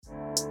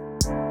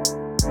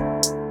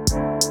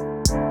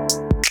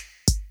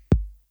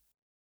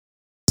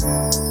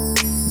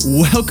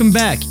Welcome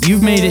back.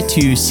 You've made it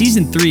to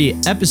Season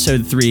 3,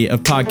 Episode 3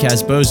 of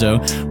Podcast Bozo,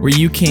 where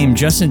you came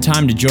just in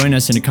time to join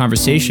us in a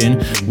conversation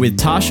with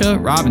Tasha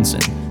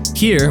Robinson.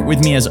 Here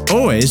with me, as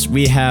always,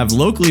 we have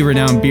locally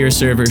renowned beer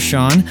server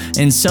Sean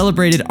and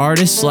celebrated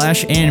artist /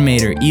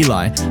 animator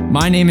Eli.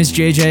 My name is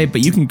JJ,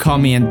 but you can call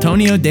me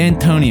Antonio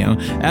D'Antonio.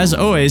 As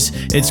always,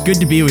 it's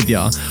good to be with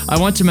y'all. I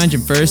want to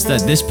mention first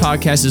that this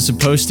podcast is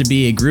supposed to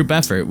be a group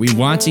effort. We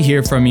want to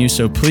hear from you,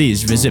 so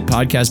please visit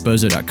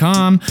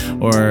podcastbozo.com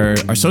or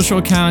our social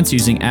accounts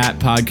using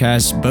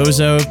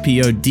 @podcastbozo,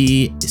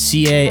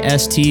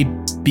 PODCASTBOZO.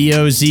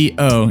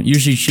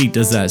 Usually Cheek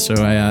does that, so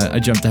I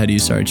jumped ahead of you.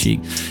 Sorry, Cheek.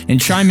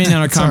 And chime in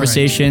on our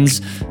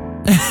conversations.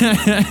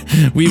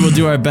 Right. We will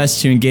do our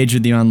best to engage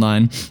with you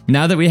online.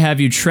 Now that we have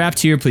you trapped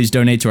here, please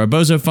donate to our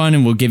Bozo Fund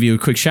and we'll give you a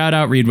quick shout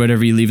out, read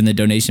whatever you leave in the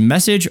donation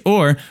message,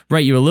 or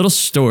write you a little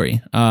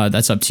story.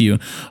 That's up to you.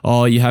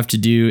 All you have to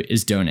do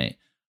is donate.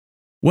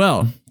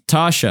 Well,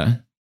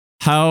 Tasha,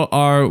 how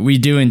are we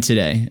doing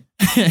today?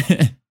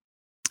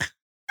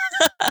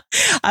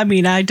 I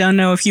mean, I don't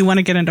know if you want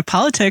to get into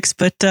politics,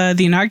 but the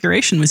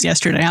inauguration was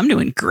yesterday. I'm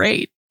doing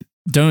great.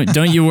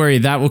 Don't you worry,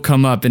 that will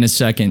come up in a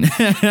second.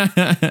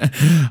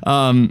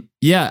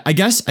 Yeah, I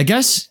guess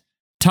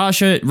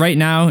Tasha, right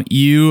now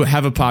you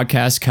have a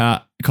podcast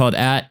called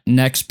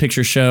Next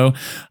Picture Show,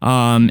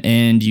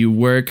 and you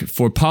work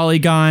for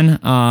Polygon.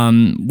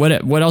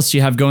 What else do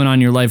you have going on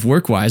in your life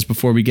work wise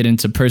before we get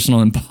into personal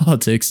and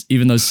politics,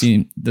 even though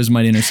those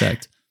might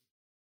intersect?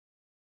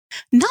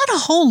 Not a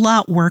whole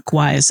lot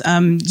work-wise.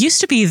 Used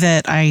to be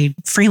that I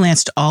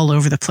freelanced all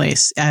over the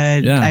place.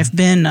 I've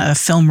been a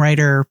film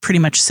writer pretty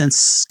much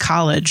since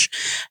college,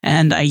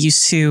 and I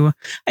used to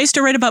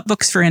write about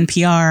books for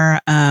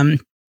NPR.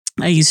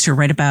 I used to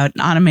write about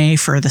anime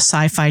for the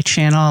Sci-Fi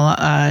Channel.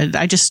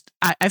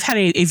 I've had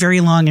a very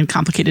long and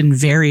complicated and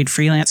varied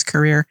freelance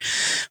career.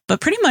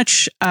 But pretty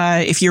much,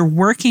 if you're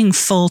working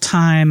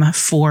full-time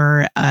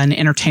for an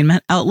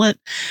entertainment outlet,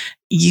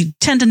 you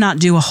tend to not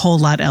do a whole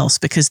lot else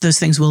because those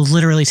things will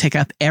literally take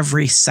up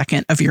every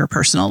second of your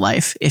personal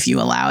life if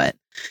you allow it.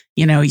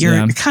 You know,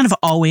 you're kind of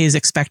always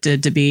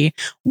expected to be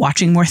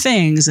watching more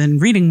things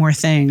and reading more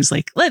things.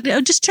 Like,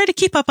 just try to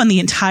keep up on the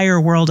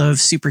entire world of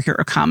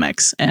superhero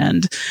comics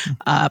and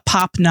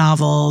pop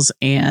novels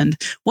and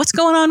what's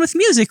going on with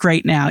music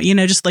right now. You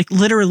know, just like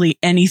literally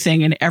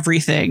anything and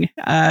everything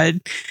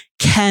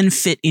can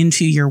fit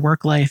into your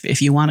work life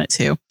if you want it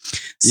to.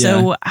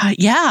 So,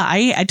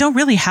 I don't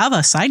really have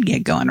a side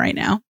gig going right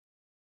now.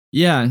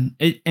 Yeah.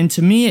 And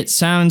to me, it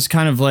sounds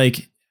kind of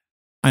like,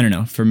 I don't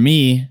know, for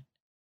me,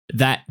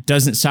 that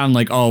doesn't sound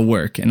like all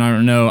work. And I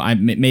don't know,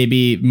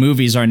 maybe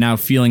movies are now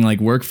feeling like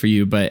work for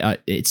you,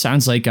 but it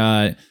sounds like,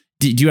 do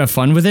you have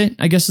fun with it?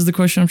 I guess is the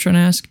question I'm trying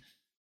to ask.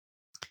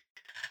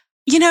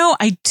 You know,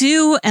 I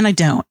do and I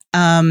don't.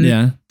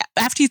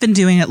 After you've been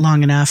doing it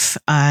long enough,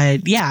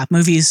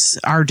 movies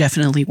are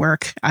definitely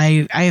work.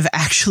 I've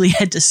actually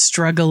had to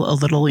struggle a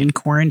little in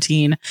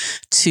quarantine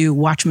to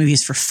watch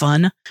movies for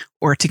fun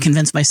or to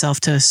convince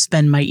myself to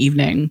spend my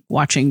evening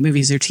watching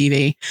movies or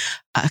TV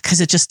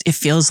because it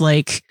feels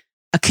like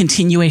a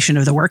continuation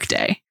of the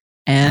workday.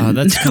 And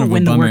that's kind of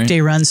when the bummer. workday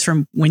runs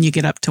from when you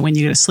get up to when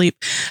you go to sleep.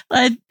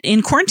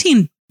 In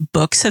quarantine,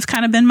 books have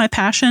kind of been my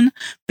passion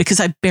because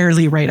I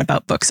barely write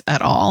about books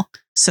at all.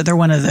 So they're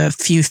one of the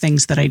few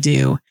things that I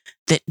do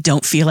that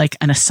don't feel like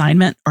an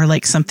assignment or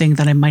like something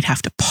that I might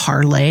have to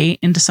parlay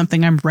into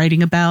something I'm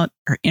writing about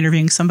or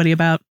interviewing somebody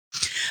about.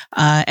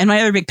 And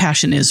my other big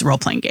passion is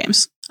role-playing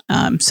games.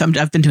 So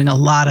I've been doing a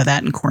lot of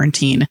that in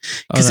quarantine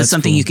because it's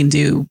something you can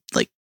do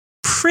like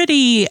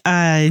pretty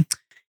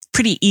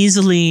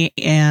easily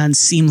and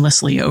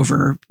seamlessly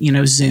over,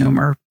 Zoom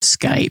or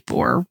Skype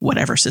or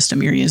whatever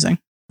system you're using.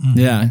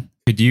 Yeah.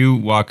 Could you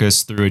walk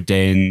us through a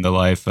day in the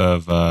life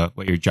of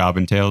what your job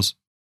entails?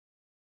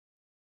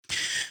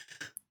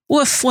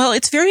 Well,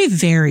 it's very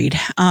varied.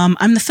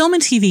 I'm the film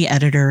and TV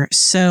editor,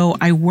 so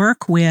I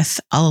work with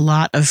a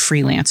lot of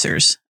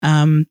freelancers.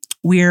 I've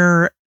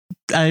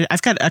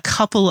got a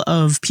couple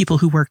of people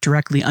who work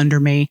directly under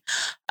me.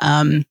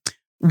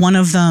 One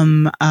of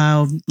them,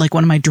 like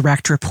one of my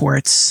direct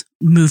reports,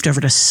 moved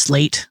over to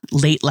Slate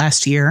late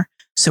last year.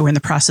 So we're in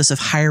the process of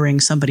hiring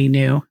somebody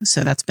new.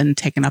 So that's been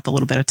taking up a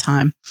little bit of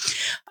time.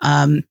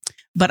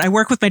 But I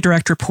work with my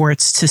direct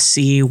reports to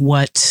see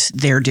what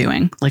they're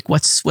doing. Like,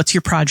 what's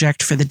your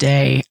project for the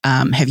day?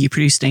 Have you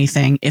produced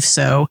anything? If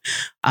so,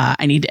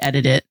 I need to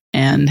edit it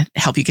and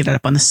help you get it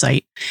up on the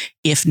site.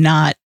 If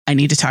not, I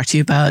need to talk to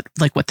you about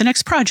like what the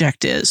next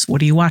project is.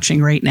 What are you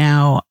watching right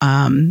now?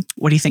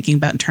 What are you thinking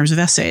about in terms of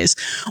essays?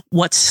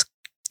 What's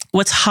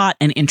hot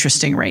and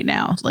interesting right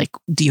now? Like,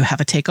 do you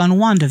have a take on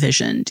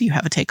WandaVision? Do you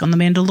have a take on The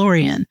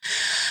Mandalorian?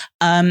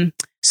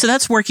 So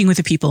that's working with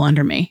the people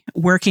under me.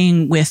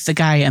 Working with the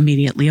guy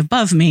immediately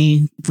above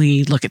me,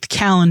 we look at the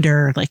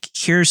calendar, like,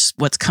 here's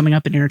what's coming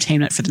up in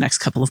entertainment for the next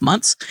couple of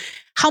months.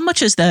 How much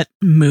has that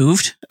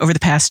moved over the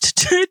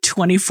past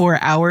 24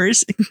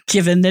 hours,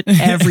 given that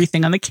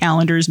everything on the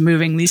calendar is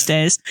moving these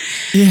days?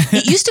 Yeah.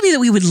 It used to be that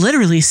we would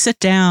literally sit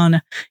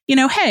down,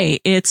 hey,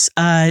 it's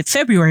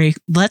February.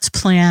 Let's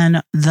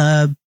plan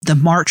the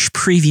March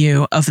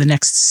preview of the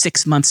next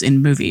 6 months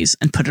in movies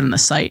and put it on the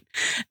site.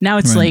 Now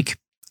it's like,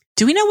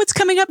 do we know what's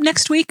coming up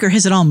next week, or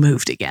has it all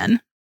moved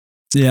again?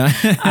 Yeah.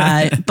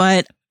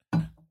 But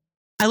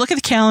I look at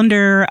the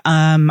calendar.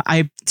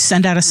 I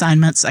send out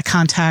assignments. I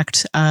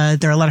contact,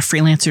 there are a lot of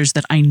freelancers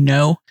that I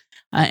know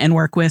and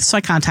work with. So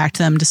I contact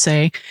them to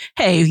say,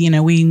 hey,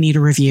 we need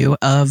a review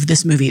of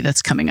this movie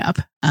that's coming up.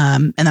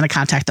 And then I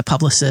contact the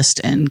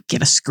publicist and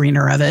get a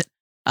screener of it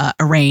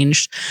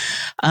arranged.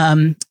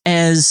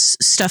 As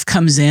stuff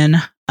comes in,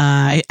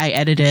 I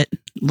edit it,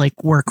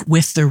 work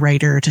with the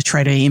writer to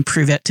try to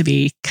improve it to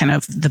be kind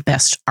of the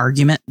best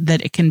argument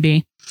that it can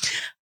be.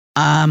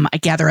 I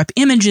gather up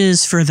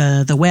images for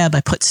the web.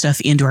 I put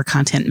stuff into our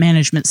content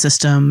management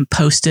system,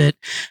 post it,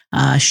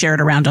 share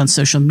it around on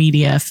social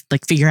media,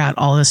 figure out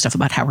all this stuff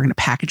about how we're going to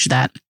package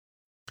that.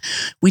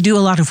 We do a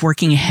lot of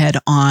working ahead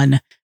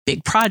on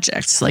big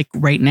projects. Like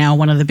right now,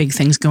 one of the big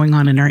things going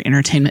on in our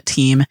entertainment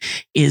team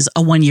is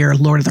a 1-year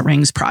Lord of the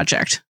Rings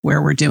project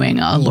where we're doing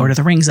a Lord of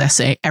the Rings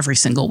essay every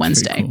single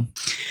Wednesday. Cool.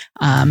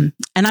 And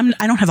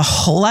I don't have a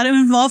whole lot of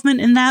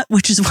involvement in that,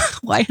 which is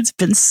why it's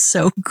been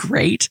so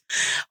great.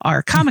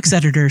 Our comics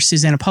editor,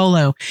 Susanna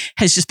Polo,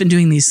 has just been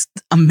doing these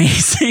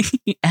amazing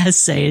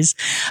essays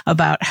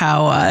about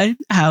how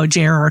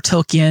J.R.R.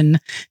 Tolkien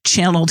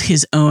channeled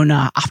his own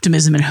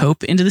optimism and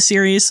hope into the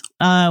series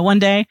one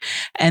day.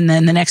 And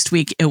then the next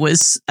week, it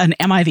was an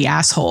Am I the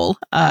Asshole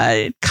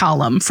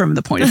column from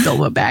the point of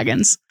Bilbo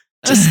Baggins.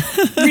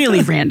 Just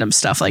really random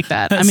stuff like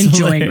that. That's I'm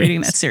enjoying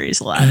reading that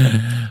series a lot.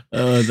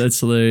 Oh, that's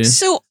hilarious.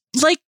 So,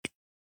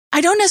 I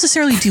don't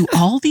necessarily do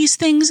all these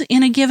things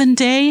in a given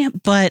day,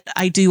 but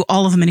I do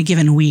all of them in a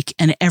given week.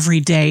 And every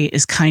day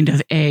is kind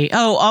of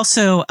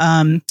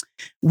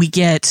we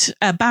get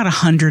about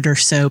 100 or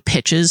so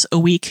pitches a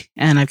week.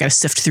 And I've got to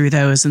sift through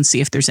those and see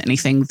if there's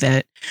anything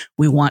that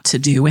we want to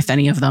do with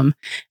any of them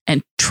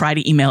and try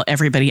to email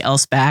everybody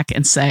else back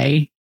and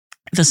say,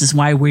 this is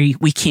why we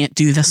can't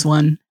do this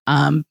one.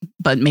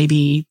 But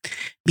maybe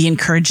be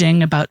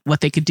encouraging about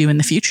what they could do in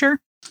the future.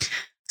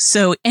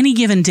 So any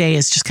given day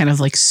is just kind of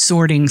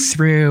sorting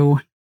through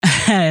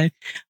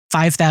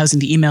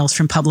 5,000 emails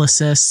from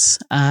publicists,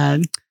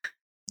 20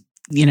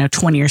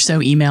 or so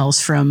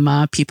emails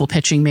from people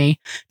pitching me,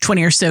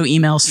 20 or so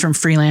emails from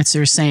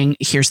freelancers saying,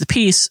 here's the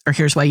piece, or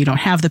here's why you don't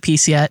have the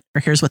piece yet,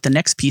 or here's what the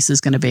next piece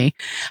is going to be.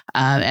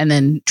 And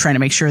then trying to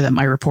make sure that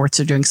my reports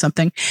are doing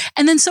something.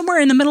 And then somewhere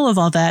in the middle of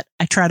all that,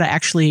 I try to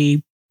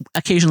actually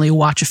occasionally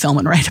watch a film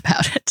and write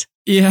about it.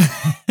 Yeah.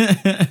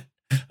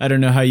 I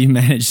don't know how you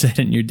manage that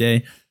in your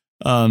day.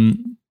 So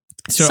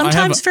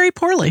sometimes very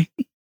poorly.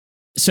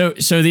 So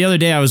the other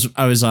day I was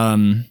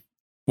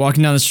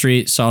walking down the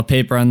street, saw a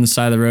paper on the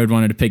side of the road,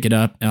 wanted to pick it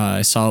up.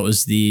 I saw it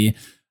was the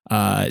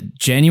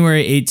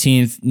January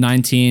 18th,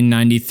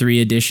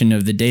 1993 edition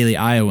of the Daily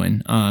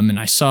Iowan. And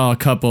I saw a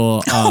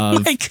couple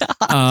of,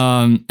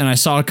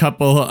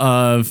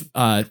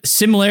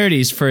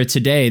 similarities for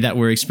today that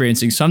we're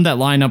experiencing, some that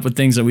line up with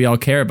things that we all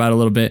care about a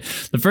little bit.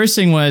 The first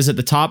thing was at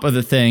the top of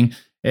the thing,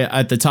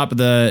 at the top of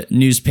the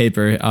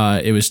newspaper,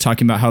 it was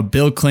talking about how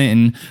Bill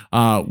Clinton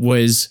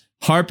was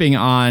harping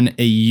on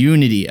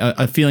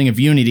a feeling of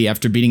unity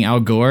after beating Al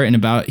Gore,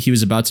 and he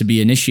was about to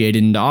be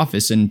initiated into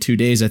office in 2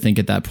 days, I think,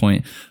 at that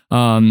point.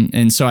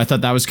 And so I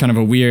thought that was kind of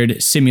a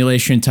weird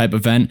simulation type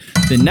event.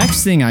 The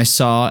next thing I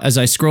saw as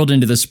I scrolled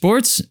into the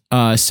sports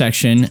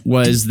section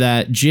was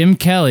that Jim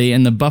Kelly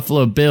and the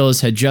Buffalo Bills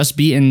had just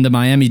beaten the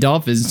Miami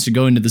Dolphins to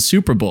go into the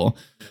Super Bowl.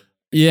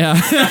 Yeah.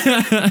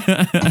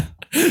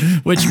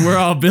 Which we're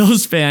all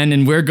Bills fan,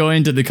 and we're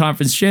going to the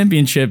conference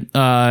championship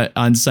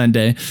on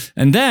Sunday.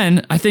 And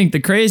then I think the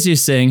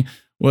craziest thing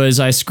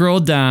was I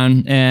scrolled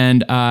down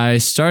and I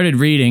started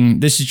reading.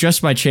 This is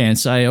just by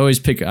chance. I always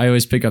pick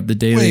up the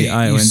Daily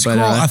Iowan. But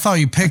I thought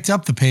you picked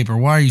up the paper.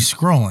 Why are you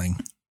scrolling?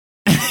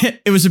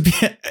 It was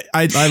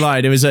I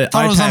lied. It was an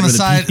iPad it was on with a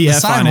PDF the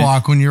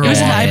sidewalk when you were. It was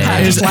an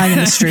iPad just lying in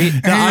the street. The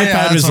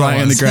iPad was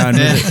lying on the ground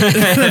with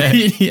a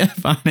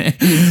PDF on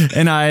it.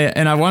 And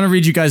I want to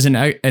read you guys an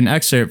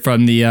excerpt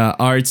from the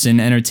arts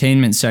and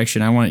entertainment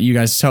section. I want you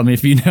guys to tell me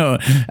if you know,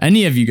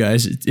 any of you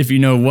guys, if you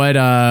know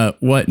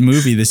what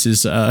movie this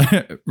is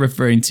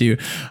referring to.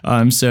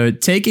 So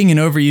taking an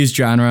overused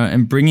genre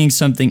and bringing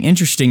something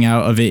interesting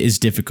out of it is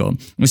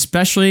difficult,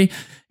 especially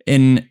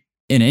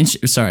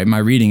my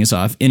reading is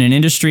off. In an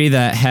industry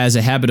that has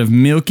a habit of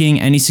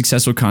milking any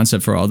successful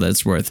concept for all that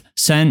it's worth.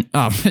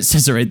 It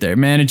says it right there.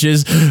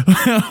 Manages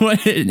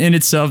in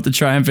itself the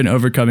triumphant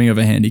overcoming of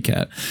a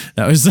handicap.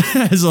 That was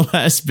the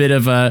last bit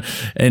of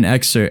an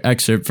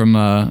excerpt from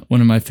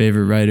one of my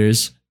favorite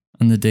writers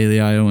on the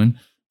Daily Iowan.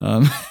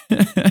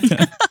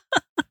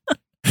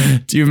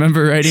 Do you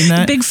remember writing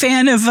that? Big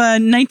fan of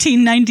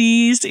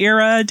 1990s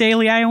era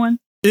Daily Iowan.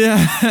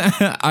 Yeah,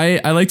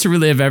 I like to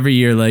relive every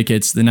year like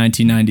it's the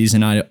 1990s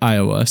in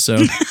Iowa. So,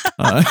 what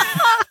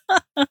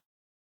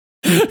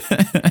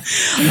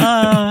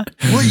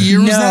year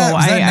was that?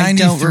 Was that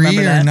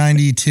 93 or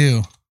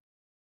 92?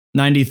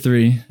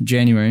 93,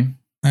 January.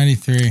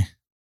 93.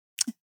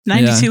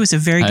 92 was a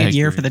very good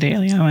year for the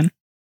Daily Iowan.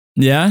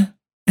 Yeah.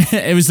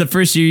 It was the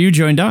first year you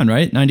joined on,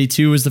 right?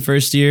 92 was the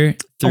first year.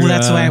 Through,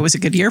 that's why it was a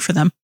good year for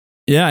them.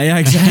 Yeah,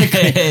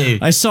 exactly.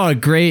 I saw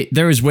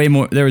there was way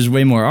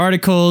more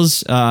articles.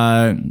 They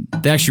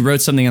actually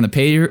wrote something on the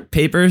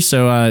paper.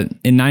 So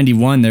in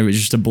 91, there was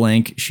just a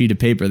blank sheet of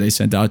paper they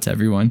sent out to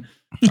everyone.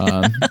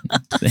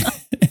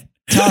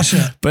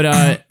 Tasha,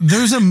 but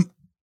there's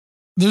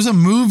a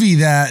movie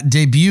that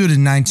debuted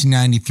in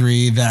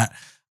 1993 that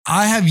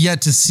I have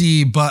yet to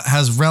see, but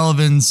has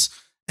relevance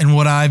in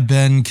what I've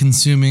been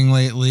consuming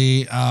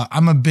lately.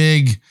 I'm a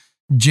big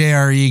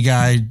JRE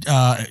guy,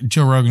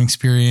 Joe Rogan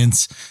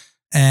Experience.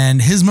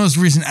 And his most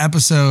recent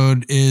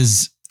episode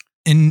is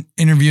in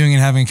interviewing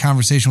and having a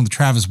conversation with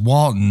Travis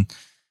Walton,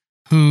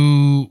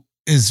 who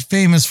is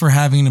famous for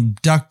having an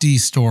abductee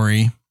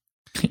story.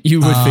 You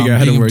would figure out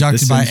how to work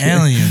abducted by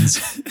aliens.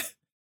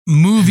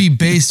 Movie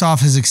based off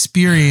his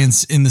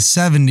experience in the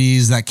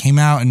 70s that came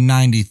out in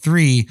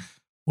 93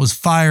 was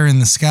Fire in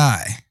the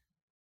Sky.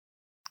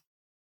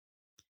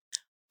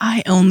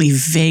 I only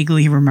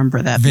vaguely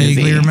remember that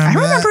movie. I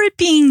remember it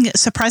being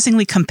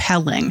surprisingly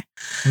compelling.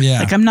 Yeah.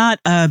 Like, I'm not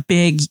a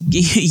big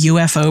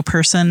UFO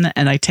person,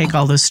 and I take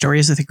all those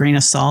stories with a grain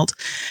of salt.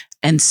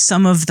 And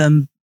some of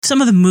the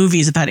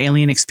movies about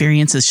alien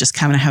experiences just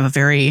kind of have a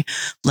very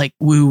like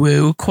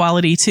woo-woo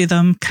quality to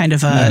them. Kind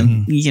of a,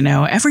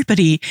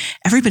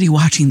 everybody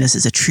watching this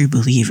is a true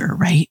believer,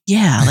 right?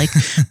 Yeah. Like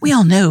we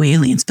all know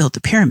aliens built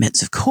the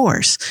pyramids, of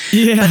course.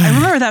 Yeah. But I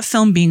remember that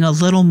film being a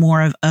little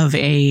more of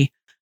a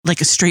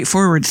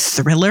straightforward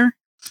thriller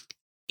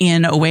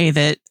in a way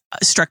that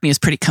struck me as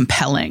pretty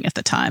compelling at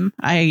the time.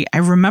 I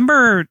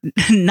remember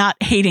not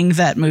hating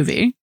that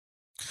movie.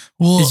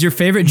 Well, is your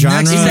favorite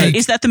genre?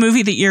 Is that the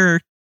movie that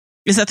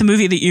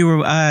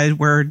you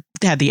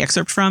had the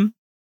excerpt from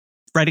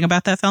writing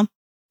about that film?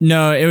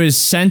 No, it was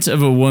Scent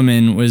of a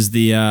Woman was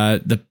the Al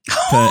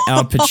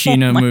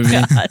Pacino movie.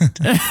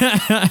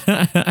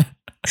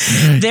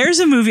 There's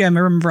a movie I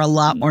remember a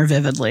lot more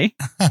vividly.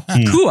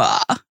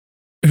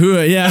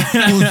 Yeah.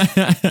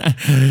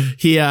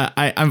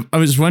 I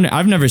was wondering,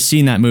 I've never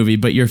seen that movie,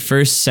 but your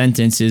first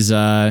sentence is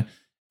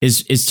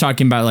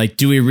talking about like,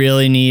 do we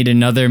really need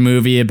another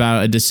movie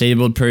about a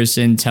disabled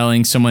person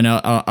telling someone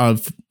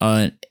of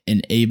an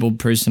abled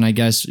person, I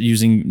guess,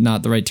 using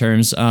not the right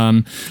terms,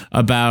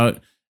 about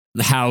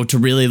how to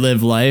really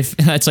live life.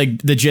 That's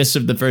like the gist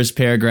of the first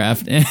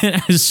paragraph. And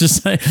it's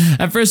just like,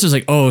 at first I was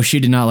like, oh, she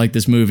did not like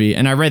this movie.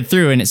 And I read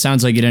through and it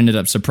sounds like it ended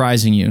up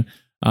surprising you.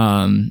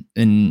 And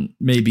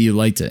maybe you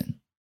liked it.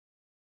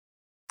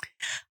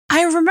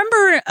 I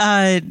remember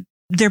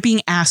there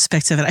being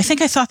aspects of it. I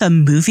think I thought the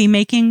movie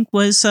making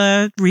was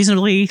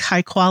reasonably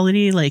high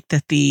quality, like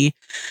that the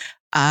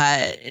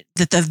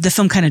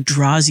film kind of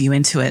draws you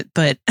into it.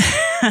 But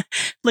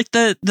like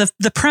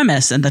the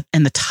premise and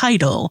the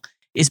title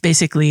is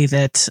basically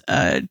that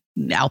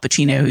Al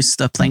Pacino, who's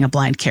playing a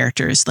blind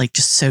character, is like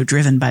just so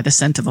driven by the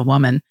scent of a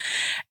woman.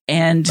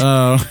 And,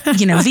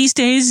 these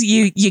days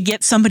you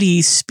get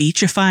somebody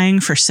speechifying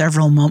for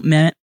several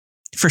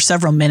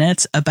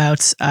minutes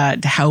about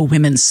how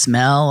women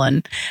smell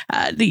and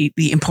the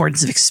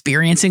importance of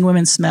experiencing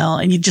women's smell.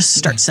 And you just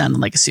start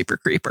sounding like a super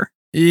creeper.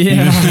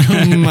 Yeah.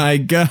 Oh my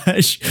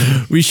gosh.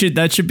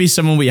 That should be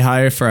someone we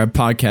hire for our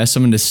podcast.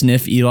 Someone to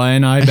sniff Eli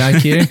and I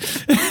back here.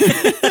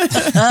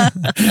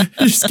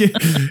 Just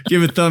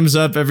give a thumbs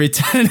up every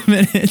 10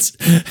 minutes.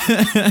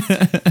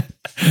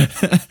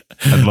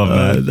 I'd love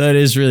that. That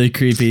is really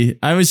creepy.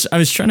 I was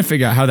trying to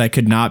figure out how that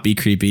could not be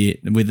creepy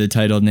with the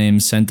title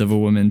name Scent of a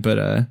Woman, but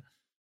I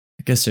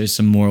guess there's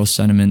some moral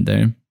sentiment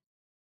there.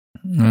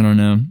 I don't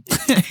know.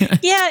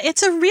 Yeah,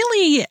 it's a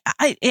really,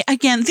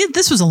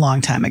 this was a long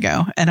time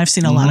ago, and I've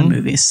seen a lot of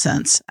movies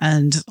since.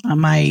 And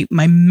my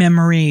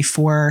memory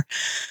for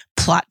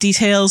plot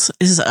details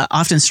is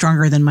often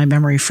stronger than my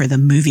memory for the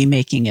movie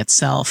making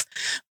itself.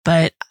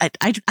 But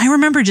I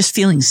remember just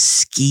feeling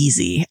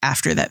skeezy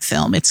after that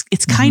film.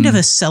 It's kind of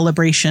a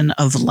celebration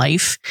of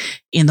life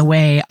in the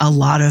way a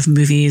lot of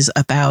movies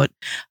about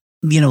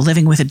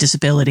living with a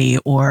disability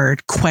or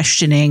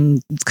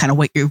questioning kind of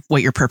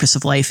what your purpose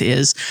of life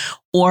is,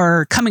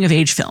 or coming of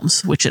age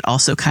films, which it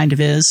also kind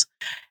of is.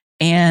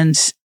 And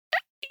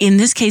in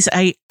this case,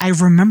 I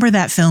remember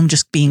that film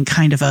just being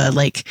kind of a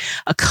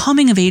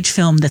coming of age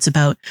film that's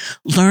about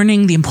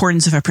learning the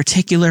importance of a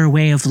particular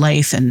way of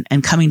life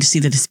and coming to see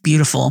that it's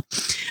beautiful.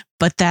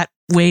 But that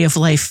way of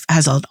life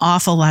has an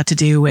awful lot to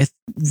do with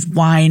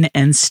wine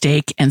and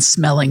steak and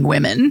smelling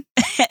women.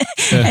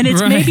 And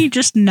it's maybe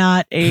just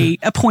not a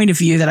point of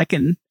view that I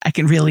can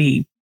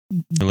really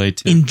relate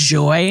to,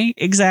 enjoy.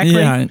 Exactly.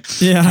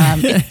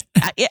 Yeah.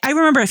 I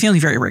remember it feeling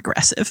very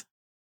regressive.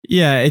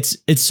 Yeah.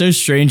 It's so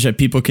strange that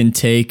people can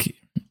take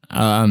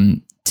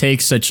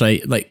take such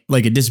like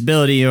a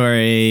disability or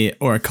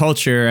a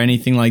culture or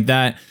anything like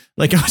that.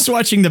 Like I was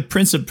watching The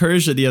Prince of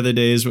Persia the other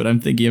day is what I'm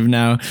thinking of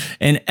now.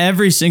 And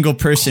every single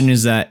person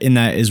in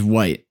that is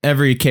white.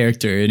 Every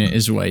character in it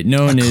is white.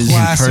 No one is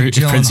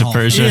Prince of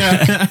Persia.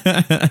 Yeah.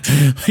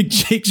 Like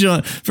Jake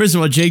Gyllenhaal. First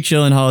of all, Jake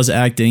Gyllenhaal is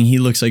acting. He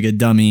looks like a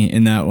dummy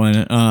in that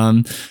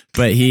one.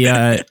 But he,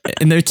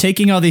 and they're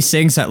taking all these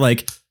things that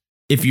like,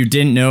 if you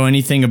didn't know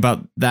anything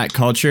about that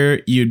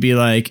culture, you'd be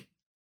like,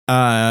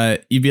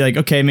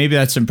 okay, maybe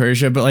that's in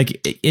Persia, but like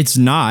it's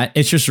not.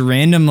 It's just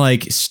random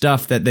like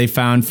stuff that they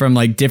found from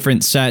like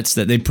different sets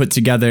that they put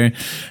together,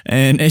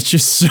 and it's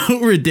just so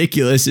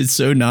ridiculous. It's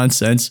so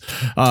nonsense.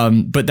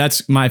 But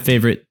that's my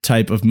favorite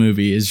type of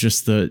movie, is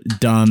just the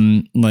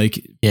dumb,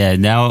 like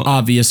now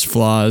obvious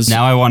flaws.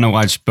 Now I want to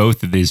watch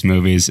both of these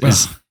movies.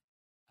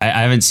 I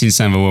haven't seen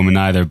Son of a Woman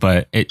either,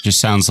 but it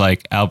just sounds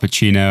like Al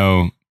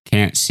Pacino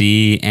can't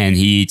see and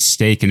he eats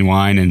steak and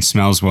wine and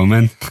smells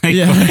woman. Like,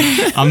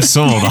 I'm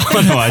sold. I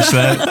want to watch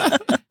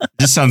that. It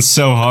just sounds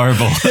so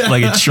horrible,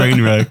 like a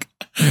train wreck.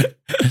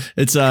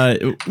 It's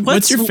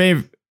what's your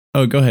favorite?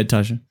 Oh, go ahead,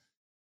 Tasha.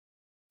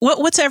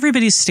 What's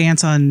everybody's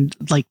stance on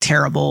like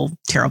terrible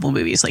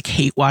movies? Like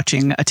hate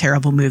watching a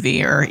terrible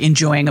movie or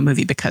enjoying a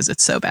movie because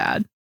it's so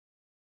bad?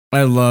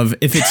 I love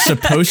if it's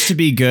supposed to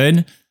be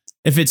good.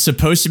 If it's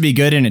supposed to be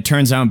good and it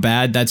turns out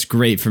bad, that's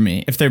great for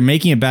me. If they're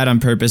making it bad on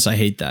purpose, I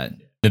hate that.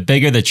 The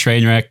bigger the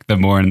train wreck, the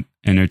more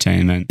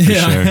entertainment, for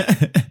sure.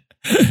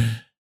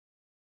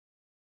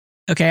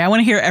 Okay, I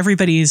want to hear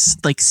everybody's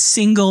like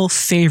single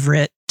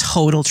favorite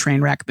total train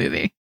wreck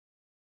movie.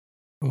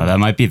 Well, that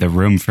might be The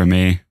Room for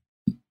me.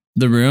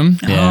 The Room?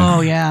 Yeah.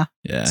 Oh yeah,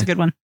 that's a good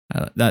one.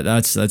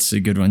 That's a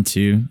good one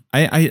too.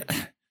 I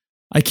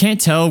can't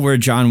tell where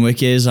John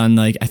Wick is on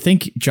like. I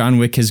think John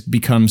Wick has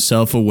become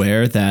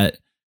self-aware that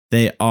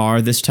they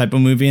are this type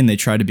of movie and they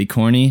try to be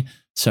corny.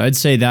 So I'd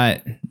say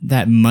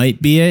that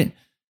might be it.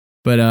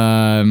 But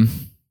I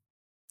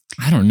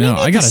don't know.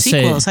 I gotta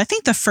say, I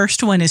think the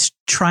first one is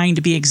trying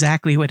to be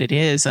exactly what it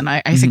is, and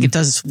I think it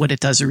does what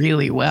it does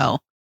really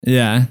well.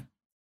 Yeah.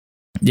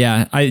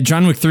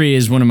 John Wick 3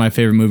 is one of my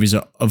favorite movies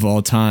of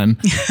all time.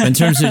 In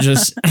terms of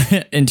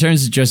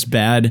just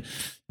bad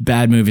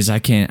movies, I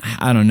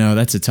don't know.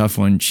 That's a tough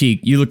one.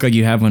 Cheek, you look like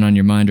you have one on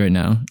your mind right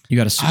now. You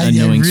got a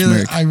knowing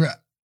smirk. I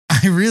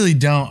really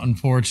don't,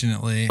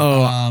 unfortunately.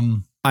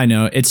 Oh, I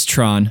know. It's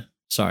Tron.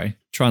 Sorry.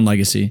 Tron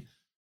Legacy.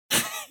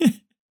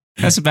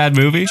 That's a bad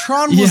movie.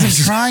 Tron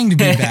wasn't trying to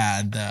be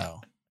bad,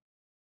 though.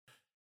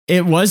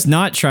 It was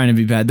not trying to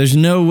be bad. There's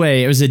no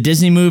way. It was a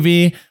Disney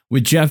movie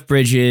with Jeff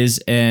Bridges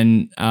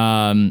and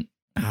I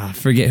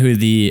forget who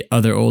the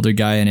other older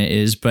guy in it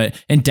is,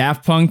 and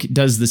Daft Punk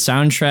does the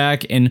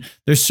soundtrack, and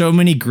there's so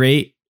many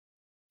great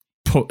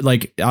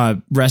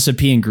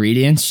recipe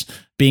ingredients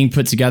being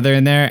put together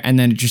in there, and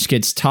then it just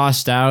gets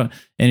tossed out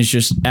and it's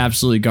just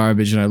absolutely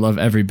garbage, and I love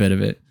every bit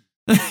of it.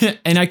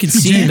 And I can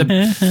see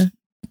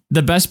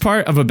the best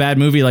part of a bad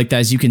movie like that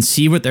is you can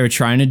see what they're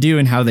trying to do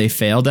and how they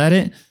failed at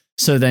it.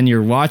 So then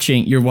you're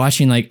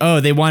watching like, oh,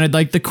 they wanted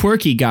like the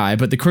quirky guy,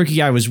 but the quirky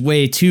guy was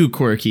way too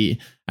quirky.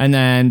 And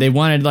then they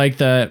wanted like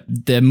the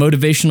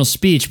motivational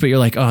speech, but you're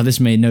like, oh, this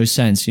made no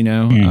sense, you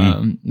know?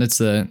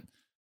 Mm-hmm.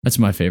 That's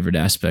my favorite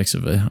aspects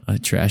of a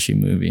trashy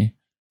movie.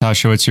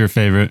 Tasha, what's your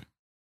favorite?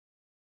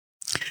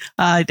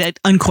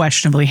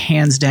 Unquestionably,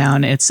 hands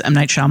down, it's M.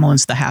 Night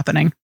Shyamalan's The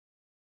Happening.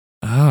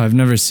 Oh, I've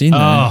never seen that.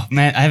 Oh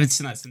man, I haven't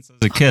seen that since I was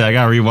a kid. I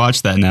gotta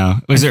rewatch that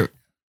now. Is it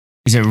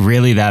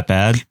really that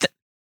bad?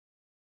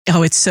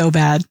 Oh, it's so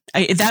bad.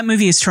 That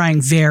movie is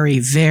trying very,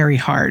 very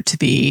hard to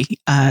be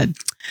a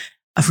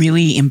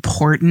really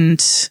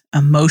important,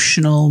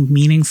 emotional,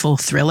 meaningful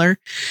thriller.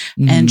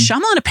 Mm. And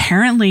Shyamalan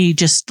apparently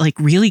just like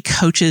really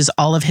coaches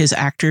all of his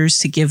actors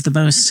to give the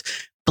most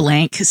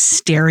blank,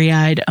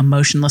 starry-eyed,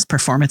 emotionless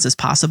performance as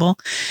possible.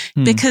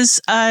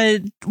 Because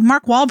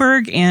Mark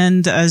Wahlberg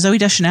and Zooey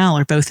Deschanel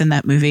are both in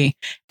that movie,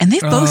 and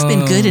they've both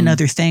been good in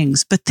other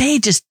things, but they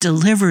just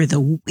deliver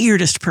the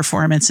weirdest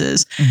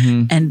performances.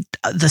 Mm-hmm. And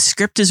the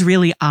script is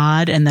really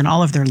odd, and then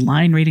all of their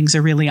line readings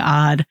are really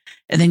odd.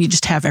 And then you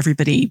just have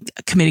everybody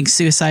committing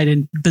suicide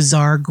in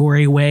bizarre,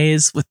 gory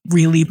ways with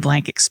really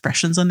blank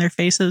expressions on their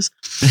faces.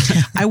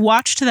 I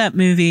watched that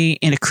movie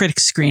in a critic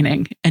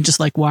screening and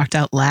just like walked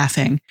out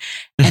laughing.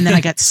 And then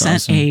I got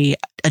sent a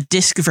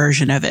disc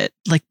version of it,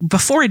 like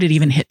before it had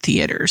even hit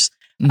theaters,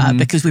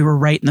 because we were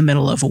right in the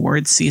middle of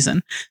awards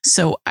season.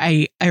 So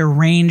I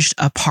arranged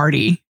a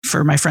party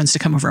for my friends to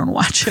come over and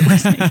watch it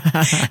with me.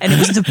 And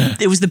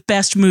it was the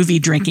best movie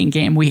drinking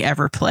game we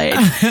ever played,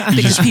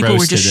 because people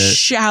were just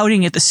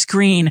shouting at the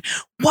screen,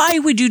 why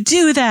would you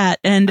do that?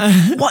 And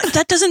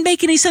that doesn't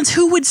make any sense.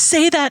 Who would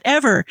say that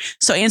ever?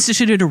 So I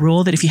instituted a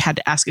rule that if you had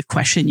to ask a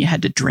question, you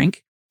had to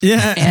drink.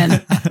 Yeah.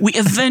 And we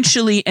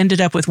eventually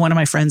ended up with one of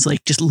my friends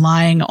like just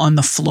lying on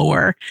the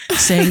floor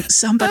saying,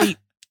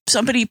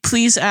 somebody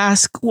please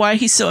ask why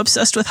he's so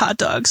obsessed with hot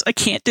dogs. I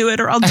can't do it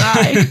or I'll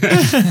die.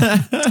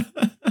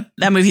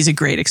 That movie's a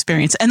great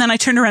experience. And then I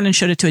turned around and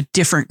showed it to a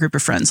different group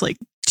of friends like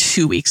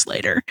 2 weeks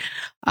later.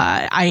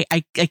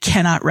 I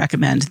cannot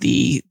recommend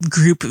the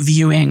group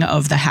viewing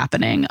of The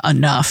Happening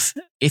enough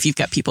if you've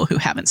got people who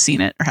haven't seen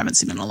it or haven't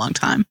seen it in a long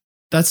time.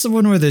 That's the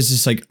one where there's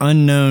this like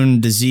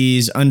unknown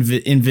disease,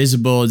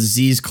 invisible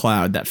disease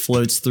cloud that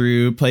floats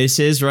through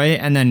places, right?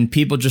 And then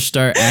people just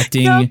start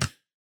acting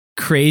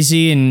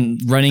crazy and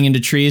running into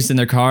trees in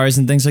their cars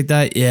and things like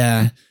that.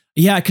 Yeah.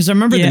 Yeah, because I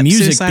remember the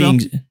music suicidal.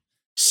 being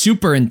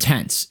super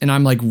intense. And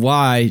I'm like,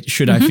 why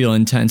should I feel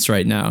intense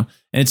right now?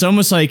 And it's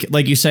almost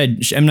like you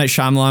said, M. Night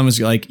Shyamalan was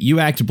like, you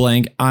act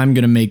blank, I'm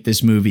going to make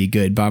this movie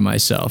good by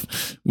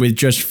myself with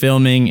just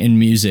filming and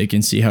music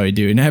and see how I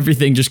do. And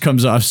everything just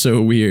comes off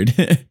so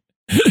weird.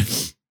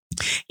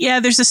 Yeah,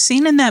 there's a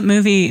scene in that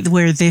movie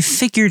where they've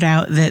figured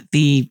out that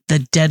the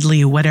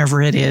deadly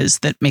whatever it is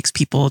that makes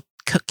people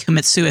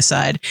commit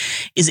suicide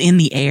is in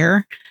the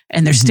air.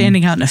 And they're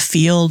standing out in a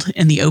field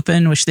in the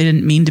open, which they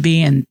didn't mean to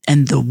be. And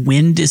the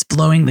wind is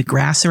blowing the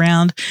grass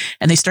around.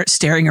 And they start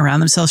staring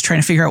around themselves,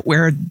 trying to figure out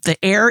where the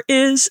air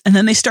is. And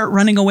then they start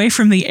running away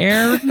from the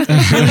air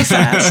really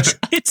fast.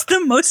 It's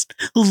the most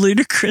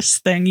ludicrous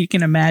thing you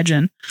can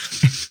imagine.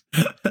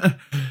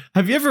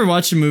 Have you ever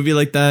watched a movie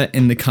like that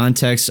in the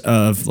context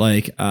of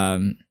like,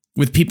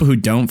 with people who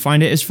don't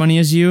find it as funny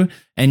as you,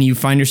 and you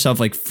find yourself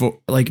like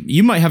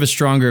you might have a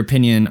stronger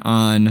opinion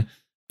on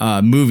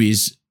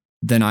movies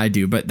than I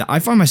do, but I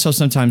find myself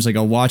sometimes like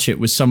I'll watch it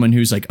with someone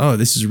who's like, oh,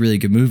 this is a really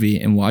good movie,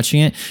 and watching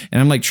it,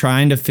 and I'm like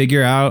trying to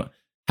figure out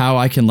how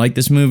I can like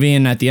this movie,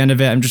 and at the end of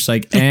it, I'm just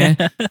like, eh.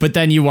 But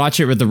then you watch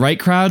it with the right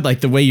crowd,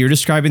 like the way you're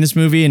describing this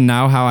movie, and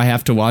now how I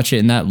have to watch it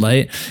in that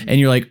light,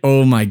 and you're like,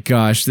 oh my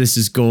gosh, this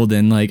is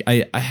golden. Like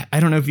I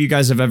don't know if you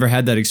guys have ever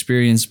had that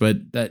experience,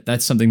 but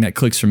that's something that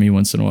clicks for me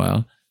once in a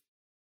while.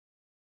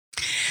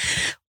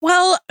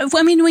 Well,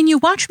 I mean, when you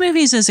watch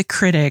movies as a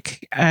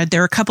critic,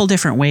 there are a couple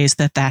different ways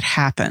that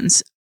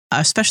happens.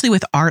 Especially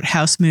with art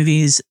house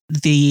movies,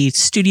 the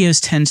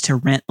studios tend to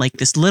rent like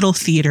this little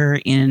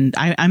theater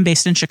I'm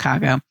based in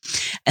Chicago,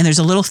 and there's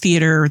a little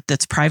theater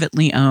that's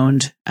privately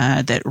owned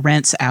that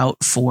rents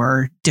out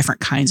for different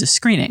kinds of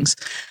screenings.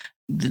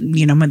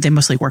 You know, they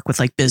mostly work with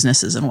like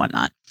businesses and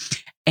whatnot.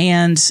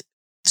 And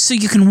so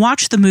you can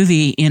watch the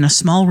movie in a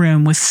small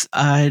room with,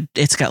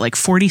 it's got like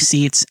 40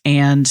 seats,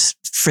 and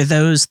for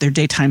those, they're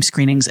daytime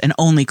screenings, and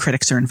only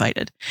critics are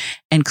invited.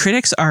 And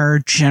critics are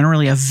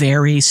generally a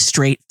very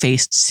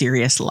straight-faced,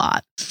 serious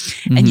lot.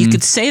 And you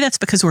could say that's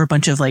because we're a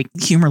bunch of like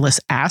humorless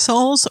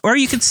assholes, or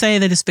you could say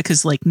that it's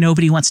because like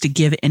nobody wants to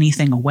give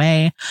anything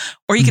away,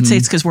 or you could say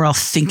it's because we're all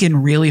thinking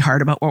really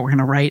hard about what we're going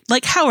to write,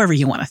 like however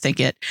you want to think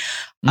it.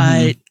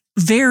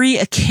 Very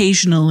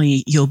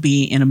occasionally, you'll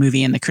be in a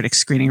movie in the critics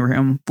screening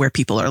room where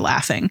people are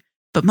laughing,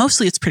 but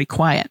mostly it's pretty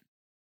quiet.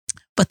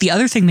 But the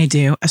other thing they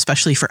do,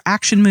 especially for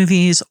action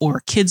movies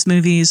or kids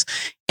movies,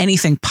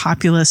 anything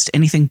populist,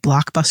 anything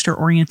blockbuster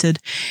oriented,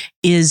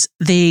 is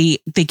they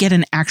get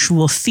an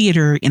actual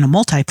theater in a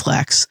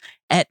multiplex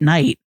at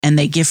night, and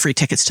they give free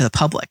tickets to the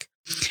public.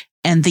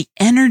 And the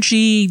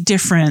energy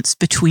difference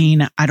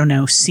between, I don't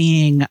know,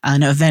 seeing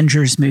an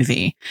Avengers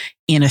movie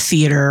in a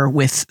theater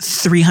with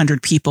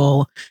 300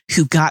 people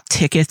who got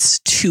tickets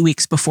 2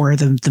 weeks before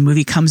the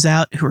movie comes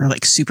out, who are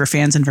like super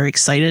fans and very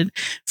excited,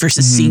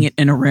 versus seeing it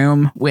in a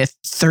room with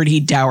 30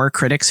 dour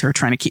critics who are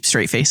trying to keep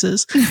straight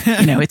faces.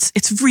 You know,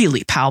 it's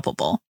really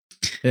palpable.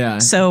 Yeah.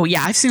 So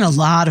yeah, I've seen a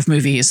lot of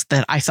movies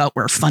that I felt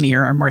were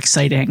funnier or more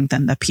exciting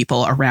than the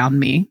people around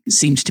me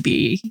seemed to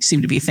be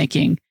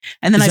thinking.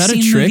 And then I've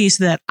seen movies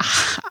that.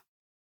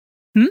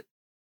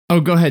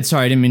 Oh, go ahead.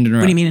 Sorry, I didn't mean to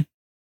interrupt. What do you mean?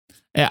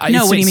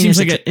 No, what do you mean? Is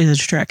it a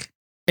trick?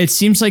 It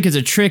seems like it's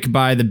a trick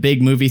by the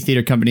big movie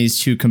theater companies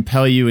to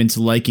compel you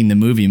into liking the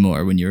movie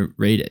more when you're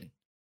rated.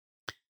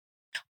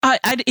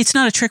 It's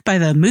not a trick by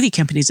the movie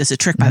companies. It's a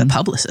trick by the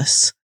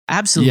publicists.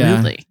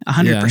 Absolutely.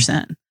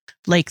 100%.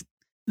 Like,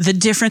 the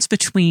difference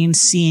between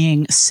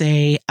seeing,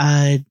 say,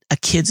 a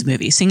kid's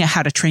movie, seeing a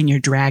How to Train Your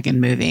Dragon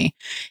movie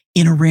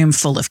in a room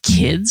full of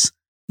kids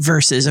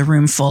versus a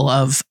room full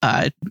of,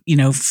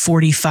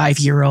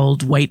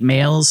 45-year-old white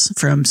males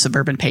from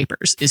suburban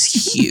papers is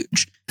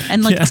huge.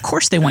 And of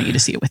course they want you to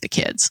see it with the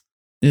kids.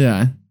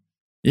 Yeah.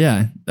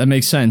 Yeah, that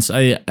makes sense.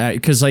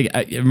 Because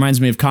it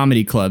reminds me of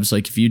comedy clubs.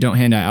 Like if you don't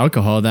hand out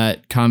alcohol,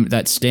 that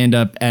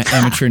stand-up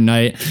amateur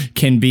night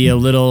can be a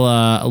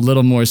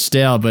little more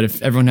stale. But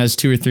if everyone has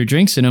 2 or 3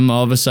 drinks in them,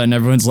 all of a sudden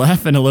everyone's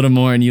laughing a little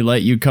more, and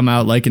you come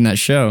out liking that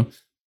show.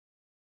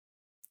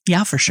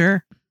 Yeah, for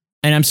sure.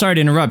 And I'm sorry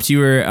to interrupt. You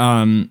were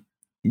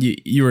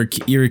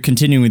you were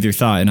continuing with your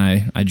thought, and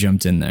I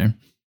jumped in there.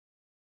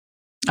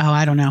 Oh,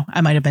 I don't know. I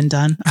might have been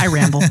done. I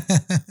ramble.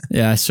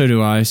 Yeah, so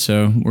do I.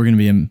 So we're gonna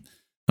be a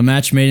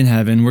match made in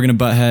heaven. We're going to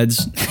butt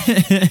heads.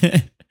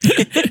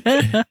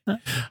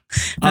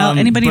 Well,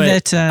 anybody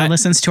that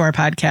listens to our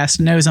podcast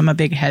knows I'm a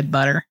big head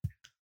butter.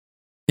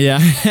 Yeah,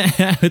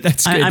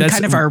 that's good. I'm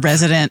kind of our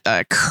resident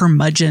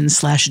curmudgeon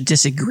 /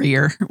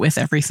 disagreeer with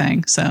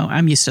everything. So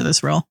I'm used to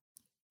this role.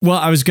 Well,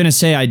 I was going to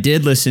say I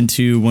did listen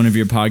to one of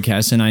your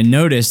podcasts, and I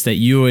noticed that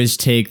you always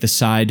take the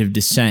side of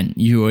dissent.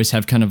 You always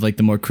have kind of like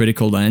the more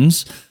critical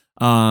lens.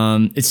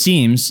 It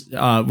seems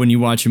when you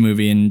watch a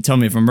movie, and tell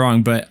me if I'm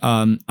wrong, but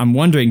I'm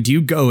wondering, do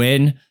you go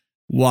in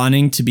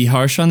wanting to be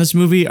harsh on this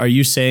movie? Are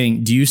you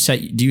saying, do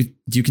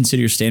you consider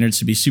your standards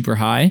to be super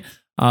high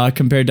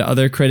compared to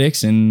other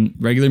critics and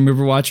regular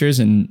movie watchers?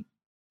 And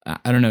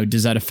I don't know,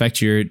 does that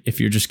affect if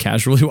you're just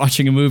casually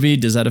watching a movie,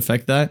 does that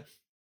affect that?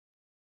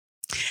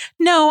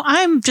 No,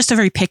 I'm just a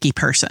very picky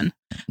person.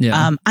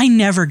 Yeah. I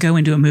never go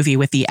into a movie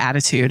with the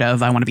attitude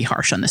of I want to be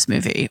harsh on this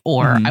movie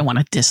or I want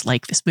to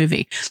dislike this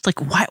movie. It's like,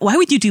 why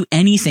would you do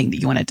anything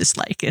that you want to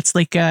dislike? It's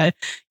like,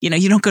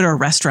 you don't go to a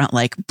restaurant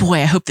like, boy,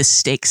 I hope this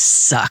steak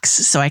sucks.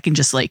 So I can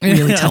just like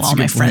really tell all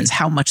my friends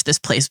how much this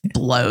place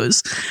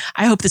blows.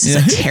 I hope this is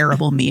a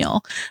terrible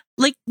meal.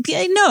 Like,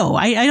 no,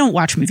 I don't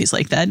watch movies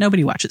like that.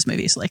 Nobody watches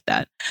movies like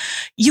that.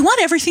 You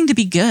want everything to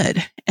be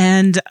good.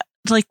 And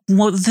like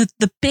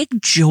the big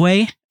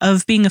joy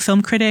of being a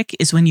film critic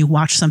is when you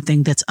watch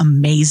something that's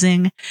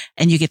amazing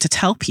and you get to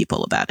tell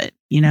people about it.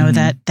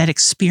 That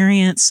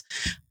experience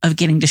of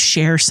getting to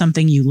share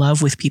something you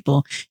love with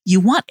people. You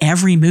want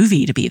every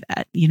movie to be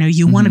that.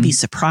 You want to be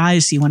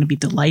surprised. You want to be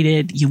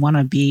delighted. You want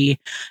to be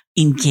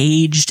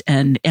engaged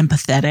and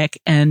empathetic.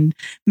 And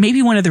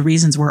maybe one of the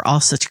reasons we're all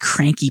such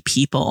cranky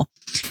people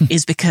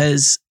is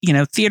because,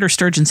 Theodore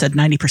Sturgeon said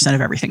 90% of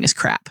everything is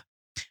crap.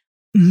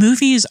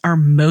 Movies are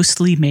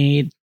mostly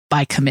made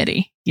by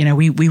committee.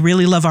 We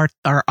really love our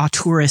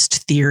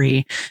auteurist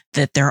theory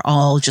that they're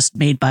all just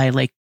made by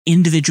like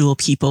individual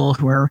people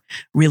who are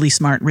really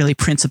smart, really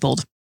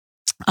principled.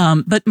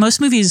 But most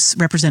movies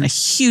represent a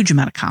huge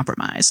amount of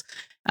compromise.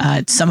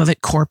 Some of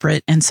it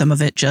corporate and some of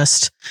it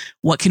just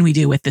what can we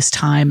do with this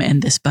time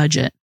and this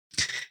budget?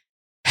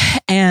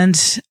 And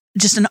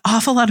just an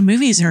awful lot of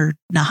movies are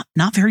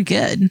not very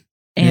good.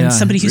 And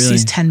somebody who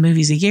sees 10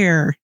 movies a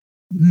year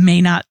may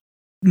not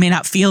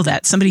feel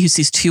that. Somebody who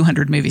sees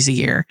 200 movies a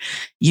year,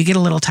 you get a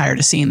little tired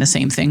of seeing the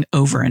same thing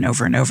over and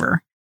over and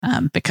over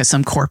because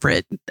some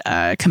corporate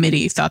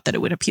committee thought that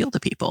it would appeal to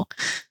people.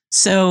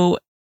 So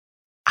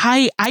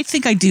I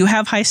think I do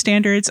have high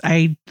standards.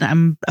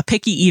 I'm a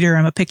picky eater.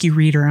 I'm a picky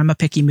reader. I'm a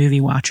picky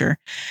movie watcher.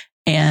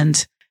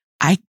 And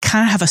I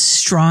kind of have a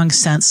strong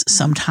sense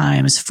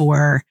sometimes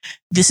for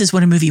this is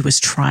what a movie was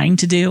trying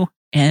to do.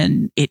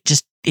 And it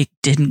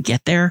didn't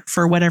get there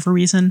for whatever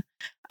reason.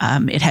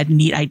 It had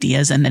neat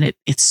ideas and then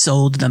it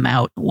sold them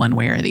out one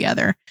way or the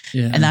other.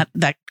 Yeah. And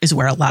that is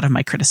where a lot of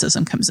my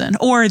criticism comes in.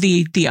 Or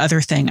the other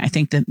thing I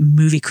think that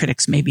movie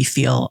critics maybe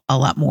feel a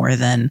lot more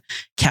than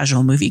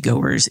casual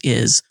moviegoers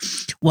is,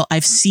 well,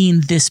 I've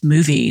seen this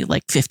movie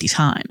like 50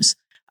 times.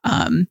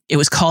 It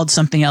was called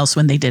something else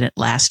when they did it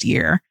last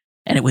year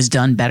and it was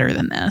done better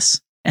than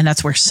this. And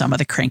that's where some of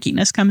the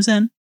crankiness comes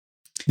in.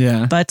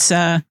 Yeah. But,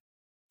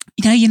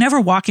 you never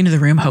walk into the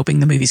room hoping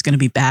the movie's going to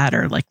be bad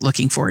or like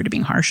looking forward to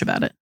being harsh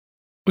about it.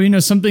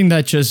 Well, something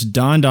that just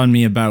dawned on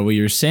me about what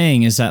you're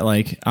saying is that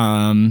like,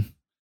 I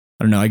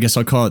don't know, I guess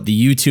I'll call it the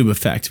YouTube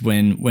effect.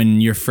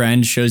 When your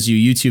friend shows you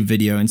a YouTube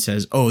video and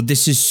says, oh,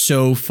 this is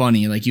so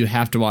funny. Like you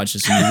have to watch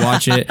this, and you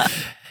watch it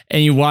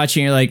and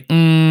you're like,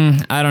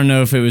 I don't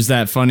know if it was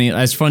that funny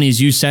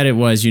as you said it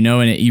was,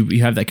 and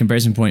you have that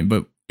comparison point.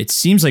 But it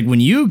seems like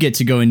when you get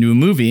to go into a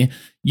movie,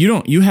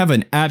 you have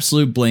an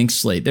absolute blank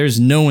slate.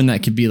 There's no one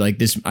that could be like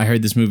this. I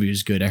heard this movie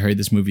is good. I heard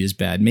this movie is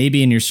bad.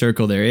 Maybe in your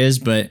circle there is,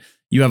 but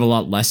you have a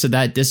lot less of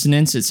that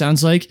dissonance, it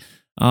sounds like.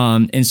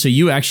 And so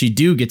you actually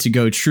do get to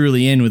go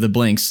truly in with a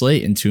blank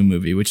slate into a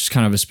movie, which is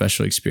kind of a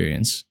special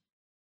experience.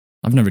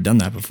 I've never done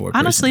that before.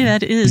 Honestly,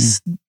 personally.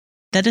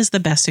 That is the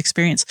best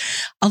experience.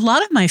 A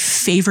lot of my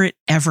favorite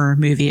ever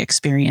movie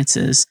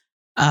experiences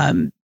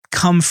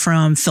come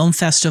from film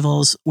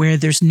festivals where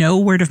there's no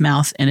word of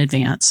mouth in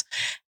advance.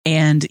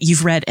 And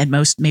you've read at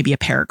most maybe a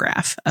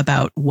paragraph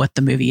about what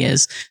the movie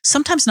is.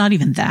 Sometimes not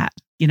even that.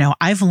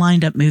 I've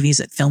lined up movies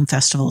at film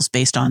festivals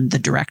based on the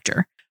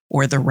director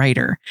or the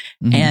writer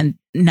and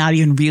not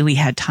even really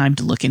had time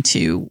to look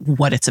into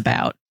what it's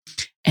about.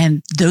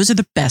 And those are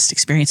the best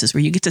experiences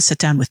where you get to sit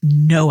down with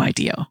no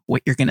idea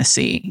what you're going to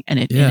see and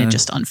it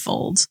just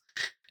unfolds.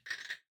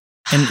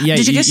 And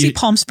did you guys see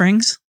Palm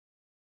Springs?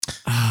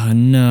 Oh,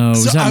 no.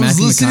 So I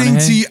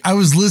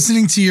was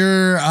listening to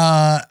your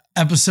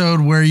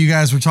episode where you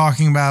guys were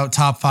talking about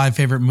top 5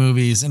 favorite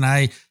movies, and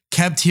I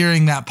kept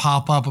hearing that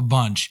pop up a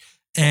bunch.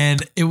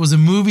 And it was a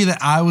movie that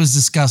I was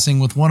discussing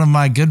with one of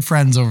my good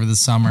friends over the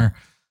summer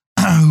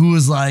who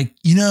was like,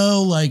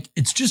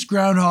 it's just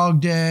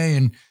Groundhog Day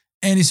and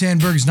Andy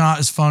Samberg's not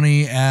as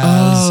funny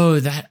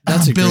as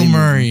that's Bill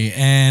Murray.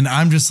 And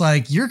I'm just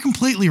like, you're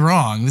completely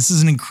wrong. This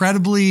is an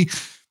incredibly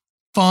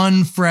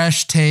fun,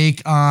 fresh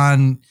take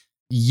on,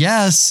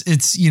 yes,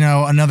 it's,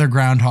 another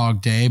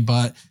Groundhog Day,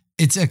 but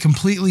it's a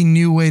completely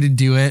new way to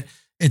do it.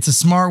 It's a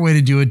smart way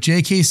to do it.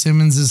 J.K.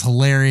 Simmons is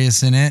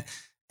hilarious in it.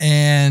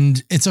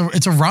 And it's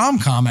a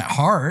rom-com at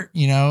heart.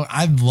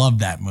 I love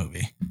that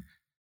movie.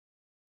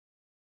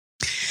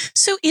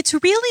 So it's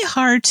really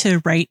hard to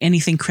write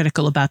anything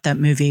critical about that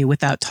movie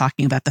without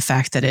talking about the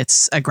fact that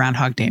it's a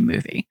Groundhog Day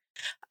movie.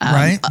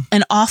 Right.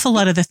 An awful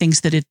lot of the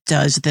things that it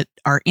does that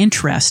are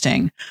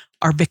interesting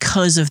are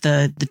because of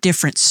the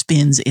different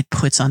spins it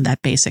puts on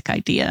that basic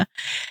idea.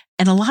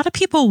 And a lot of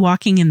people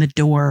walking in the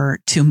door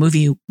to a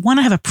movie want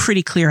to have a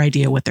pretty clear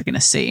idea what they're going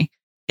to see.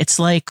 It's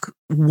like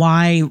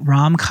why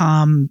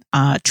rom-com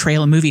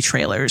movie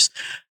trailers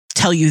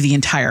tell you the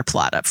entire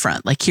plot up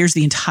front. Like, here's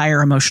the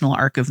entire emotional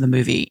arc of the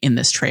movie in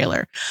this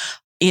trailer.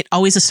 It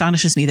always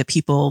astonishes me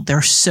that there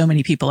are so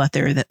many people out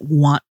there that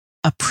want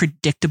a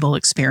predictable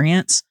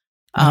experience.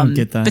 I don't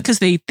get that. Because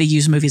they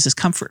use movies as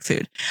comfort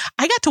food.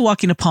 I got to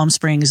walk into Palm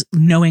Springs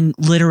knowing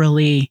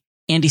literally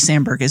Andy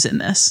Samberg is in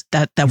this.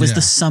 That was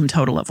the sum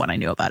total of what I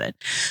knew about it.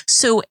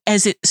 So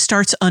as it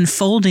starts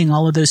unfolding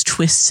all of those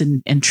twists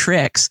and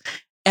tricks,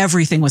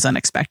 everything was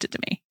unexpected to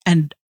me.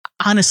 And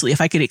honestly, if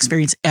I could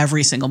experience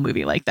every single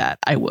movie like that,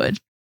 I would.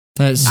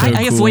 That's so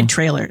I cool. avoid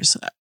trailers.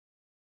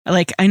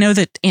 Like, I know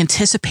that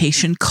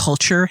anticipation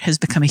culture has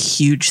become a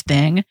huge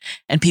thing,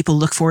 and people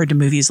look forward to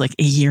movies like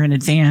a year in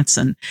advance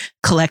and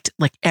collect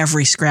like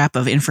every scrap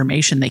of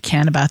information they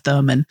can about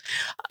them. And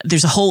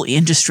there's a whole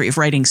industry of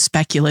writing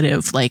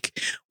speculative,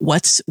 like,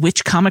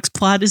 which comics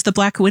plot is the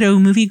Black Widow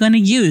movie going to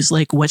use?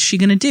 Like, what's she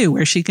going to do?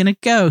 Where's she going to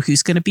go?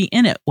 Who's going to be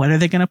in it? What are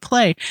they going to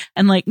play?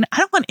 And like, I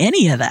don't want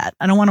any of that.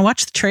 I don't want to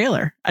watch the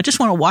trailer. I just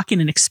want to walk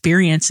in and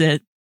experience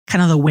it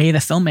kind of the way the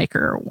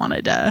filmmaker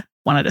wanted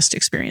us to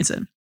experience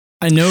it.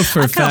 I know for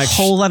a fact. I've got a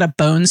whole lot of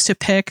bones to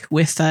pick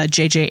with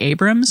J.J.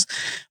 Abrams,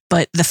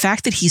 but the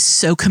fact that he's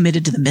so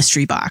committed to the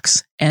mystery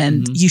box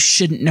and you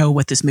shouldn't know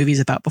what this movie is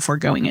about before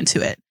going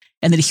into it,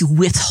 and that he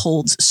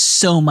withholds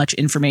so much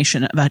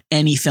information about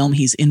any film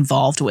he's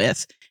involved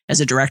with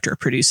as a director or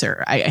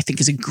producer, I think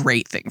is a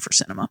great thing for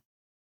cinema.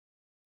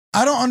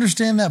 I don't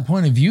understand that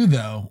point of view,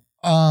 though.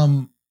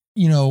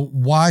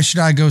 Why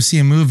should I go see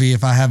a movie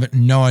if I have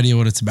no idea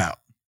what it's about?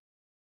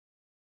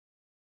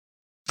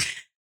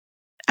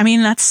 I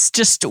mean, that's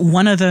just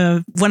one of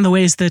the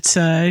ways that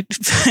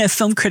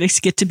film critics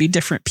get to be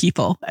different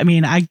people. I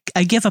mean, I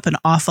give up an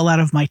awful lot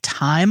of my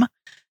time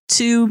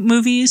to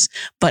movies,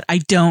 but I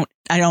don't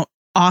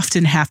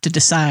often have to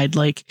decide,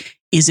 like,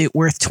 is it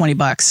worth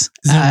 $20?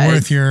 Is it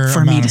worth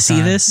for me to see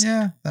this?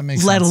 Yeah, that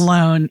makes Let sense.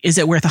 alone, is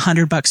it worth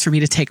 $100 for me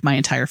to take my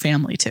entire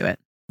family to it?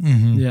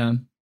 Mm-hmm. Yeah.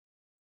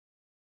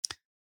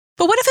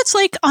 But what if it's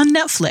like on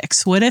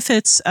Netflix? What if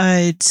it's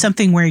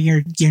something where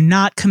you're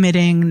not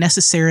committing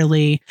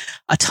necessarily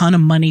a ton of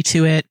money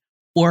to it,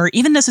 or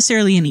even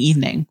necessarily an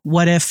evening?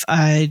 What if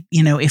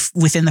if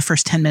within the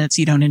first 10 minutes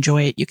you don't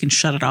enjoy it, you can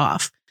shut it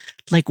off?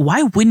 Like,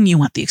 why wouldn't you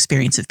want the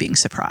experience of being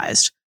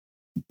surprised?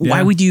 Yeah.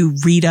 Why would you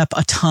read up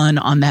a ton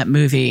on that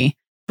movie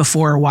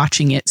before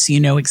watching it so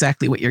you know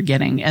exactly what you're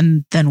getting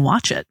and then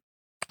watch it?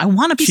 I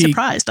want to be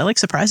surprised. I like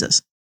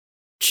surprises.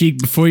 Cheek,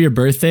 before your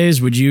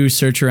birthdays, would you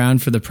search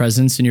around for the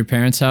presents in your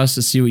parents' house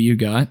to see what you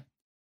got?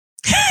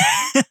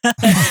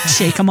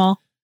 Shake them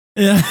all.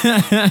 Yeah.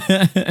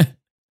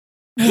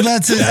 Well,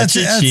 that's an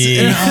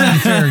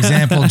unfair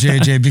example,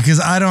 JJ, because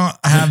I don't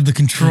have the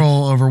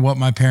control over what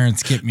my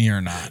parents get me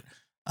or not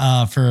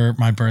for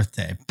my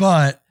birthday.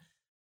 But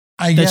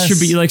I guess that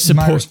should be like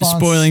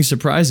spoiling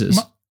surprises.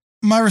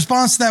 My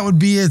response to that would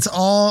be it's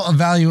all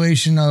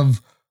evaluation of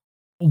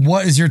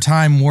what is your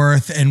time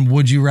worth, and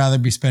would you rather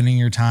be spending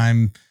your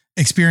time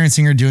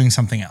experiencing or doing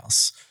something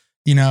else?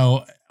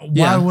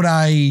 Why would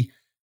I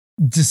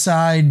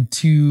decide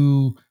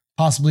to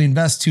possibly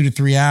invest 2 to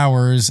 3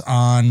 hours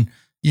on,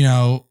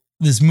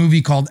 this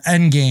movie called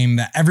Endgame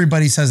that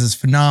everybody says is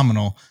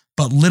phenomenal,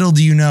 but little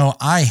do you know,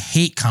 I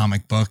hate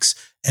comic books,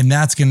 and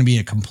that's going to be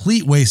a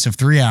complete waste of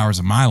 3 hours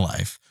of my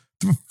life.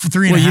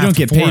 3.5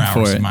 to 4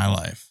 hours of my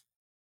life.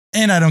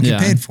 And I don't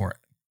get paid for it.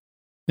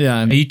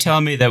 Yeah. Are you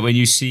telling me that when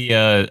you see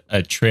a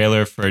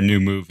trailer for a new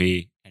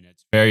movie and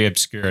it's very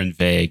obscure and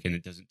vague and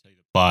it doesn't tell you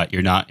the plot,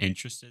 you're not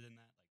interested in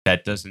that?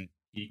 That doesn't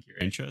pique your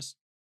interest?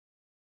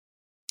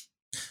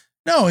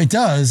 No, it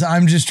does.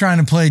 I'm just trying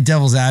to play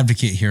devil's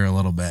advocate here a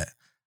little bit.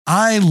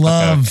 I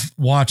love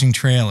watching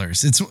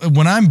trailers. It's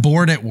when I'm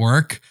bored at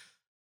work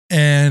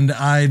and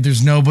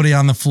there's nobody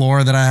on the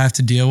floor that I have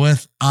to deal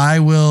with, I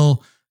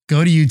will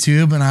go to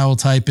YouTube and I will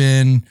type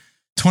in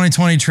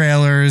 2020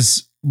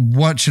 trailers.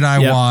 What should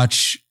I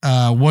watch?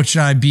 What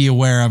should I be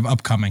aware of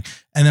upcoming?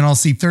 And then I'll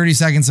see 30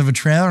 seconds of a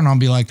trailer and I'll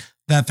be like,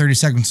 that 30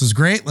 seconds was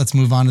great. Let's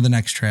move on to the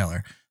next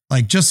trailer.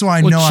 Like, just so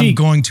I know I'm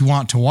going to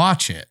want to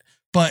watch it.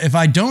 But if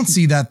I don't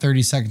see that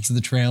 30 seconds of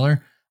the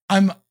trailer,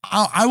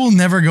 I will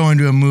never go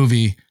into a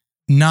movie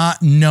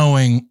not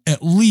knowing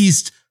at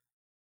least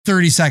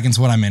 30 seconds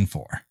what I'm in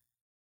for.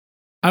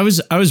 I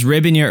was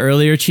ribbing you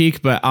earlier,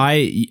 Cheek, but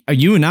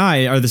you and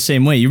I are the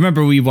same way. You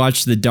remember we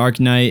watched The Dark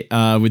Knight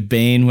with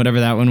Bane, whatever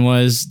that one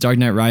was, Dark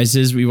Knight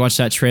Rises. We watched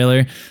that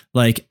trailer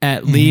like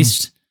at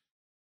least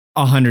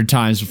 100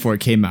 times before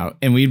it came out,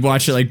 and we'd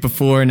watch it like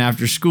before and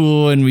after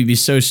school, and we'd be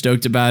so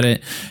stoked about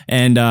it.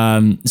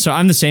 And so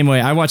I'm the same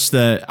way. I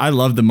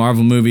love the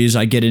Marvel movies.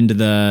 I get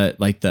into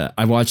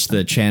I watch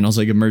the channels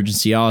like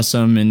Emergency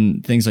Awesome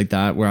and things like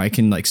that, where I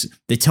can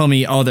they tell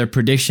me all their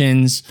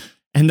predictions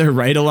and they're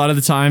right a lot of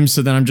the time.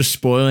 So then I'm just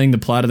spoiling the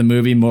plot of the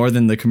movie more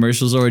than the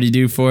commercials already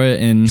do for it.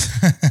 And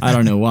I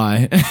don't know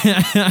why.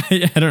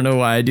 I don't know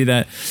why I do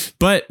that.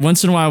 But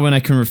once in a while when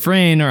I can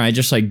refrain, or I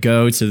just like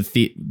go to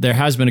the there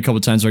has been a couple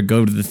times where I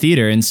go to the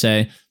theater and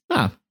say,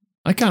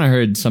 I kind of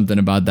heard something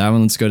about that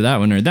one. Let's go to that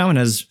one. Or that one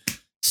has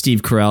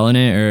Steve Carell in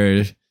it,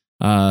 or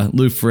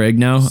Lou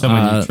Ferrigno.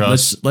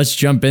 Let's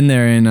jump in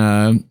there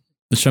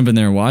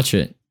and watch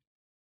it.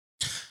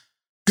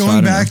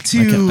 Going back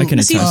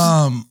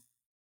to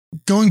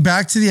going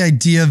back to the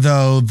idea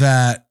though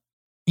that,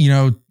 you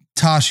know,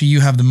 Tasha, you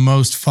have the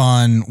most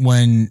fun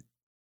when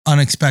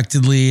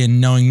unexpectedly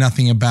and knowing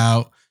nothing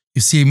about,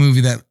 you see a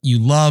movie that you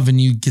love and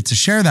you get to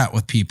share that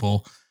with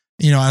people.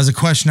 You know, as a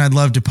question I'd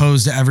love to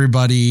pose to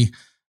everybody,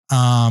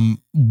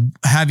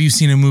 have you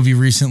seen a movie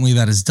recently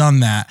that has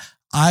done that?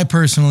 I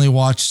personally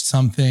watched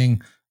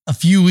something a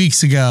few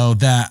weeks ago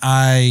that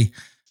I'd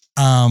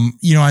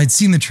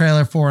seen the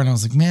trailer for, and I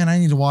was like, man, I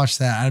need to watch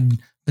that. I've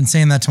been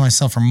saying that to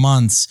myself for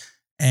months.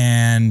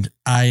 And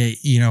I,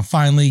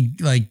 finally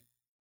like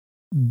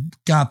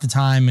got the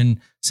time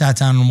and sat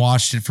down and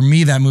watched it. For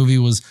me, that movie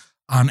was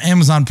on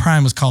Amazon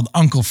Prime, was called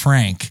Uncle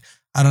Frank.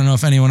 I don't know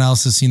if anyone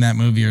else has seen that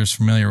movie or is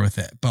familiar with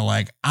it, but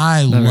like,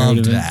 I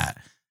loved that.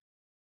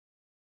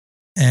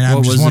 And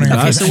I'm just wondering.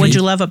 Okay, so what'd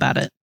you love about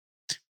it?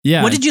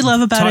 Yeah. What did you love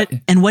about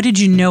it? And what did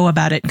you know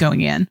about it going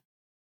in?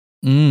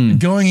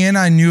 Going in,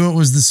 I knew it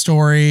was the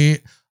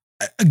story.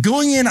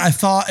 Going in, I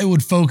thought it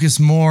would focus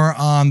more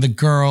on the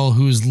girl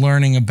who's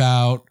learning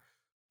about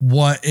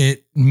what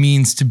it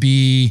means to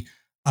be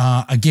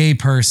a gay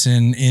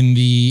person in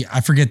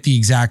I forget the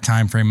exact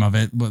time frame of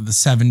it, but the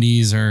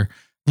 70s or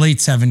late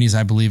 70s,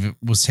 I believe it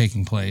was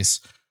taking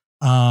place.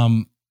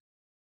 I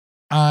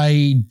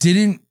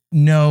didn't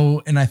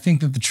know, and I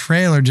think that the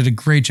trailer did a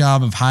great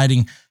job of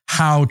hiding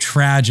how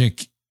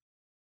tragic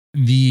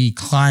the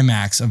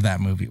climax of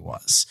that movie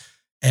was.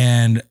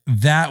 And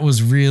that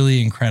was really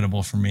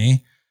incredible for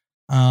me.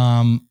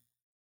 I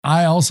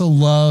also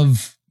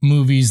love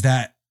movies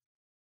that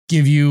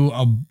give you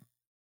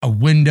a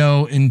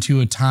window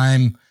into a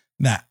time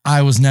that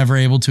I was never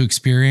able to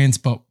experience,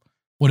 but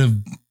would have,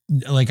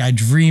 like, I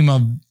dream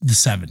of the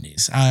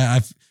 70s.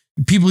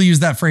 People use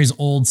that phrase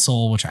old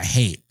soul, which I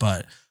hate,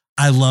 but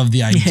I love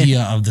the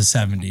idea of the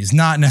 70s,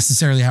 not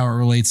necessarily how it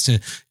relates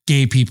to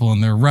gay people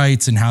and their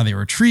rights and how they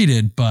were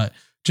treated, but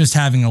just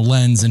having a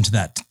lens into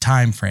that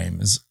time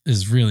frame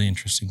is really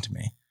interesting to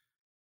me.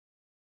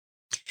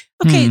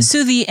 Okay,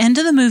 so the end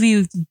of the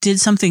movie did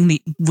something that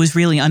was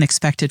really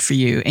unexpected for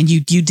you, and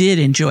you did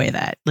enjoy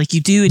that. Like,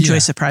 you do enjoy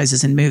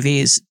surprises in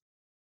movies,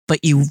 but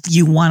you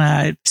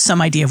want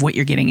some idea of what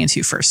you're getting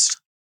into first.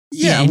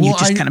 Yeah, and you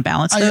just kind of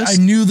balance those.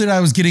 I knew that I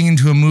was getting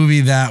into a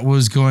movie that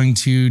was going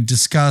to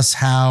discuss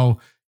how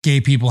gay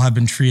people have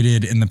been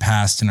treated in the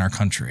past in our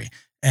country,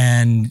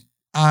 and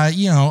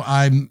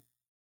I'm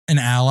an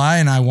ally,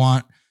 and I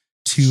want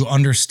to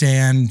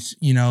understand,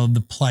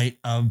 the plight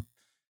of,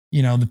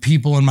 the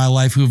people in my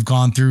life who have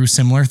gone through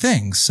similar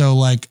things. So,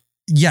 like,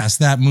 yes,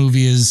 that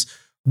movie is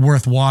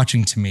worth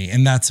watching to me.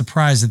 And that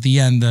surprise at the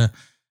end, the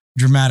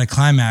dramatic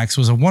climax,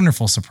 was a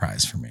wonderful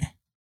surprise for me.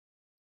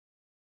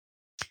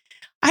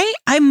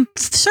 I'm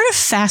sort of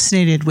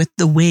fascinated with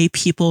the way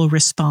people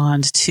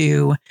respond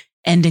to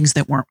endings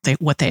that weren't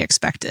what they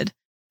expected.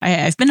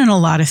 I've been in a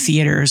lot of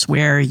theaters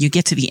where you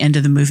get to the end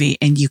of the movie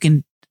and you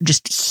can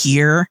just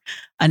hear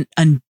a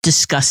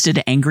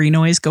disgusted, angry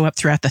noise go up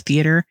throughout the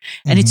theater.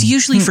 And it's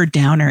usually for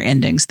downer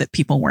endings that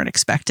people weren't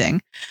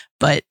expecting.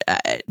 But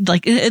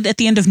like at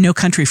the end of No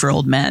Country for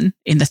Old Men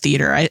in the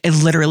theater, I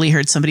literally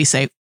heard somebody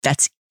say,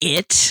 "That's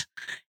it."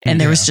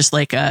 And there was just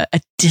like a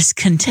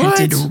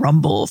discontented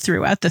rumble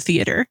throughout the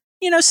theater,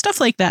 stuff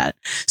like that.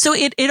 So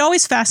it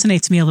always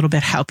fascinates me a little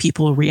bit how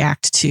people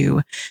react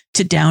to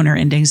downer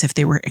endings if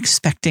they were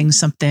expecting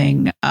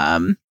something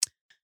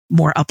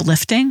more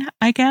uplifting,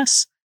 I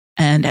guess.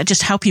 And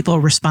just how people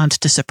respond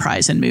to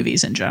surprise in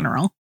movies in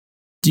general.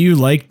 Do you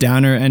like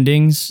downer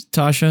endings,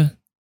 Tasha?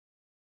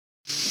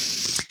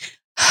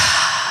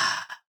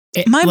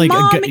 My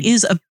mom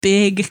is a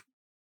big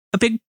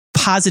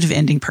positive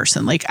ending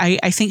person. Like,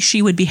 I think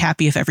she would be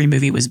happy if every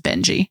movie was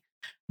Benji.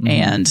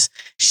 And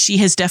she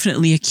has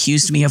definitely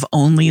accused me of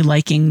only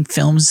liking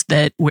films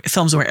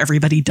where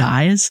everybody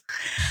dies.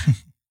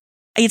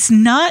 It's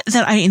not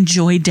that I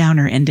enjoy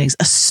downer endings,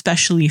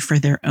 especially for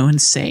their own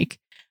sake.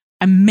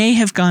 I may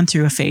have gone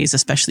through a phase,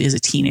 especially as a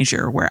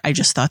teenager, where I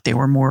just thought they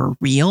were more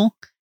real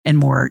and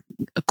more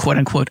quote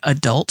unquote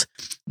adult.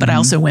 But I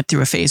also went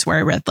through a phase where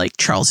I read like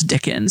Charles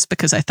Dickens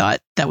because I thought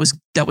that was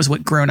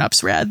what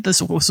grown-ups read.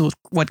 This was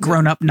what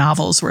grown-up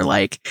novels were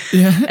like.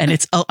 Yeah. And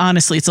it's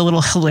honestly, it's a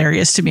little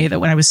hilarious to me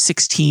that when I was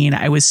 16,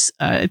 I was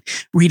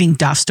reading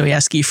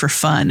Dostoevsky for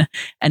fun.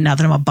 And now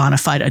that I'm a bona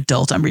fide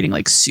adult, I'm reading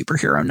like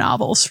superhero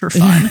novels for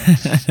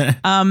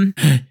fun.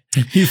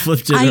 You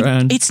flipped it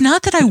around. It's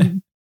not that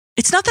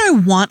I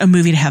want a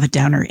movie to have a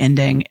downer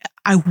ending.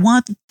 I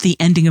want the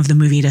ending of the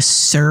movie to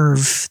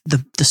serve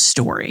the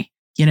story,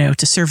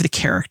 to serve the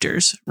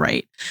characters,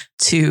 right?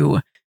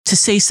 To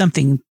say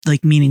something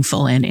like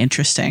meaningful and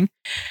interesting.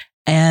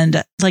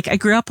 And like I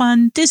grew up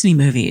on Disney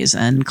movies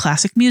and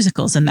classic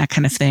musicals and that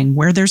kind of thing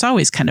where there's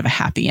always kind of a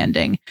happy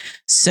ending.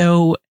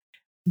 So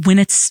when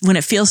it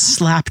feels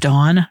slapped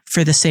on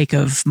for the sake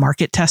of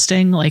market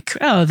testing, like,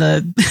 oh,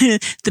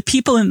 the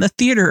people in the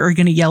theater are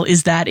going to yell,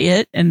 "Is that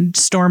it?" and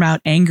storm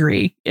out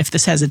angry if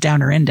this has a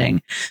downer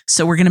ending.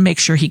 So we're going to make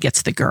sure he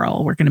gets the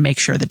girl. We're going to make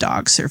sure the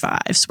dog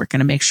survives. We're going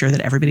to make sure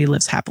that everybody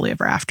lives happily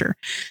ever after.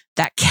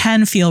 That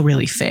can feel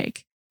really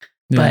fake.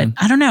 Yeah.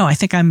 But I don't know. I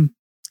think I'm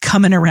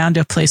coming around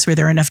to a place where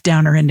there are enough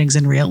downer endings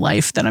in real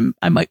life that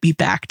I might be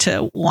back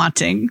to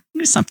wanting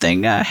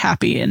something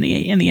happy in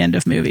the end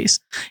of movies.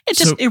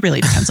 It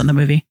really depends on the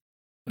movie.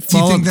 Do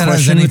you think that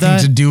has anything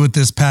to do with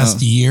this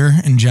past year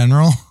in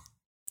general?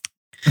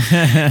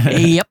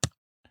 Yep.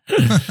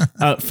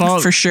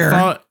 For sure.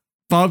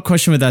 Follow-up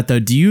question with that though.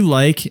 Do you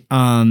like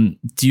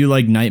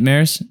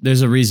nightmares?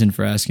 There's a reason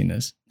for asking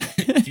this.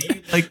 Do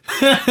you like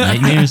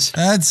nightmares?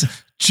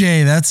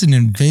 That's an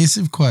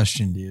invasive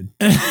question, dude.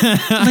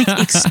 Like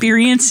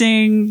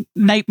experiencing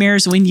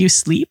nightmares when you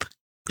sleep?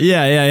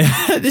 Yeah.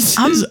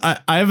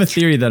 I have a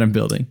theory that I'm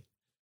building.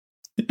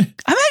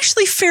 I'm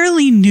actually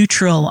fairly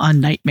neutral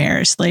on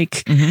nightmares.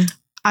 Like,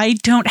 I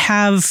don't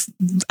have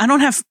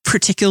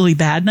particularly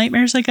bad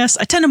nightmares, I guess.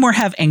 I tend to more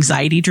have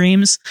anxiety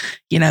dreams,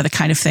 the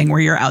kind of thing where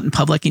you're out in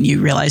public and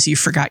you realize you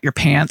forgot your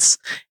pants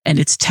and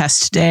it's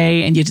test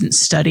day and you didn't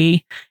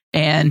study.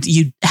 And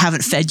you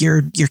haven't fed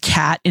your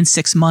cat in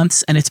 6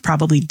 months and it's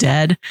probably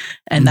dead.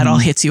 And that all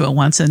hits you at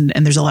once. And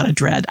there's a lot of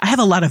dread. I have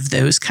a lot of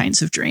those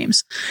kinds of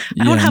dreams.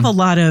 I don't have a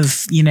lot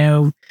of,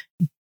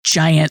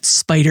 giant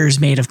spiders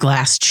made of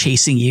glass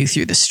chasing you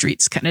through the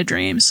streets kind of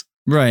dreams.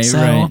 Right.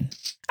 I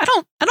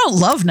don't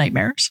love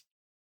nightmares.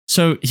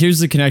 So here's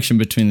the connection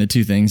between the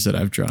two things that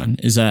I've drawn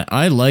is that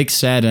I like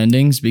sad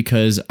endings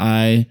because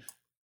I,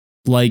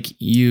 like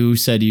you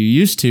said you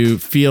used to,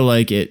 feel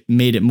like it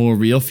made it more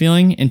real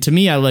feeling. And to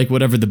me, I like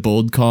whatever the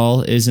bold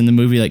call is in the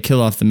movie, like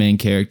kill off the main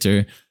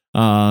character,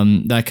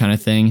 that kind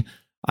of thing.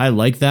 I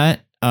like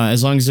that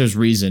as long as there's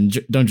reason.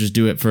 Don't just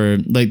do it for,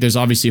 like, there's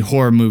obviously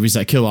horror movies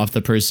that kill off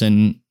the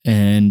person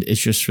and it's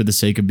just for the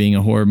sake of being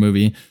a horror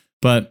movie.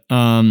 But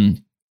I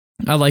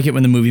like it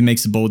when the movie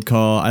makes a bold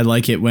call. I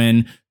like it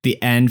when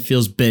the end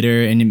feels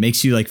bitter and it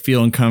makes you like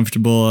feel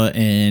uncomfortable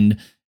and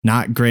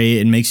not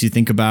great and makes you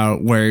think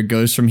about where it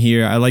goes from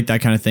here. I like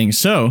that kind of thing.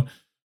 So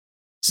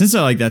since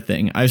I like that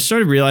thing, I've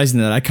started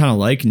realizing that I kind of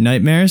like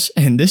nightmares.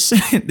 And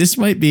this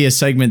might be a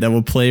segment that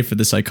will play for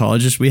the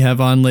psychologist we have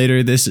on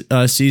later this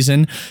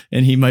season.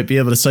 And he might be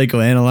able to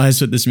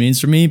psychoanalyze what this means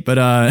for me. But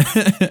I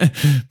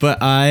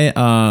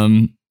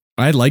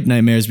like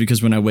nightmares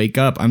because when I wake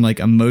up, I'm like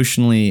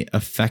emotionally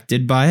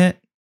affected by it.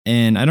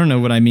 And I don't know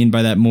what I mean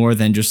by that more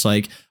than just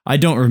like, I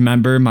don't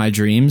remember my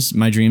dreams.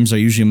 My dreams are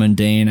usually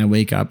mundane. I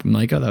wake up, I'm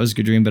like, oh, that was a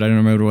good dream, but I don't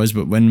remember what it was.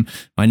 But when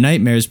my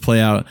nightmares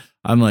play out,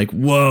 I'm like,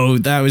 whoa,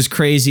 that was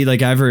crazy.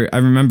 Like I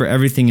remember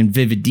everything in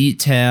vivid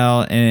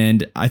detail.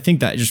 And I think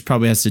that just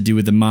probably has to do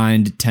with the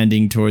mind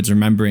tending towards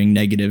remembering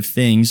negative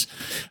things.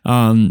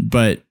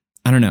 But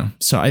I don't know.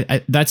 So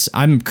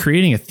I'm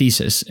creating a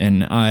thesis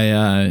and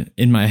I,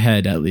 in my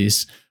head at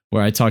least,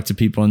 where I talk to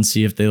people and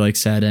see if they like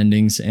sad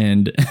endings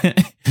and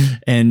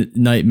and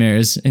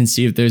nightmares and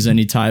see if there's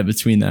any tie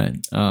between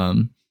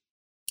that.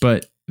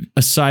 But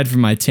aside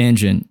from my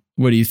tangent,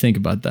 what do you think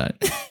about that?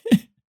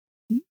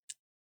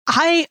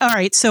 All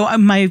right. So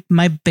my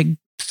big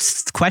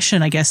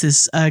question, I guess,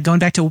 is going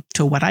back to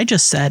what I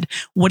just said.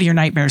 What are your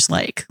nightmares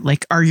like?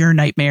 Like, are your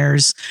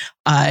nightmares,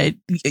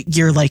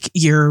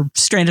 you're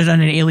stranded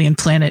on an alien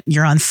planet,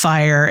 you're on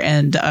fire,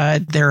 and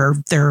there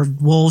are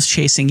wolves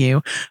chasing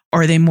you?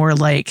 Or are they more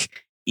like,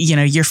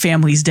 your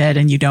family's dead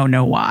and you don't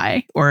know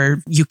why,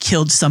 or you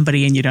killed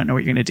somebody and you don't know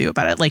what you're going to do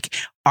about it? Like,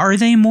 are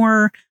they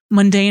more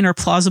mundane or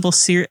plausible,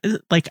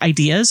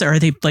 ideas, or are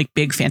they like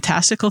big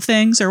fantastical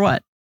things, or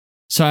what?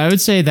 So I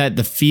would say that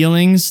the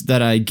feelings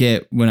that I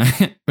get when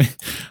I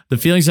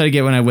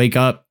wake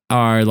up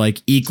are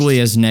like equally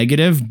as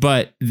negative,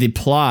 but the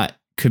plot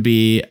could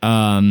be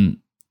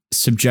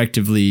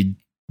subjectively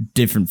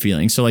different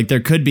feelings. So like there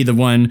could be the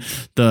one,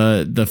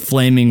 the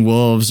flaming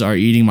wolves are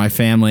eating my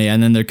family,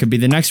 and then there could be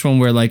the next one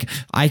where like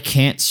I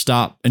can't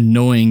stop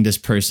annoying this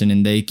person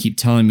and they keep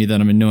telling me that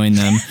I'm annoying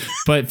them.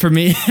 But for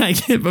me,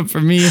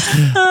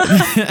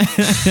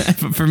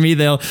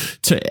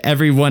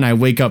 everyone I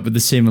wake up with the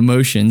same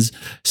emotions.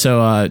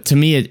 So to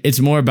me, it's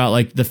more about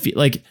like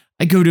like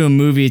I go to a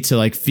movie to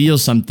like feel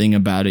something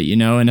about it,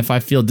 and if I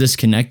feel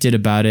disconnected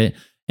about it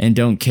and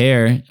don't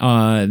care,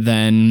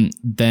 then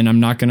I'm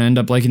not going to end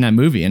up liking that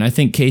movie. And I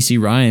think Casey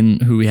Ryan,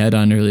 who we had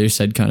on earlier,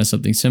 said kind of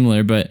something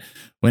similar. But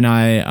when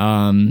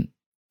I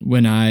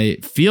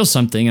feel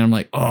something and I'm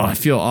like, oh, I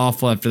feel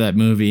awful after that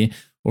movie,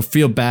 or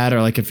feel bad,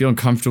 or like I feel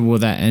uncomfortable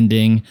with that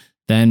ending,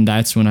 then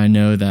that's when I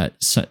know that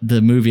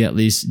the movie at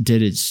least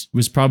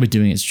was probably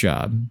doing its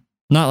job.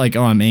 Not like,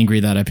 oh, I'm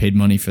angry that I paid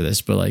money for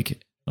this, but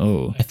like,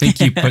 oh. I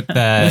think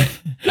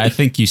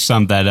you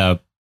summed that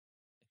up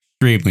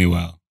extremely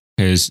well.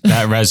 Because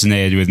that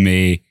resonated with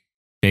me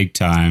big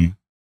time,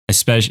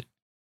 especially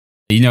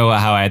You know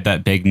how I had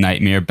that big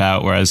nightmare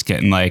bout where I was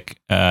getting like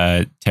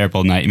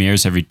terrible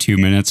nightmares every 2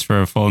 minutes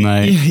for a full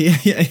night?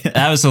 Yeah.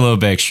 That was a little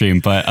bit extreme,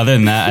 but other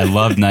than that, I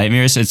love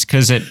nightmares. It's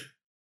because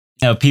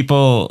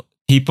people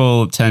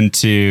tend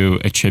to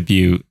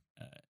attribute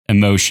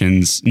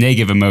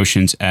negative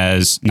emotions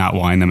as not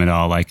wanting them at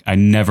all. Like, I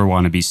never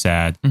want to be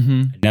sad.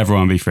 I never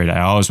want to be afraid.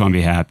 I always want to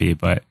be happy.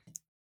 But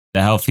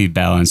the healthy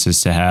balance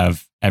is to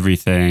have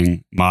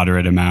everything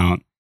moderate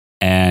amount.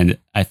 And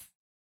I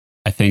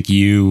think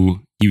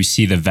you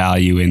see the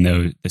value in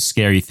the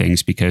scary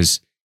things because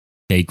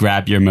they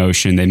grab your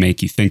emotion, they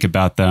make you think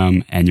about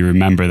them, and you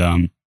remember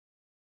them.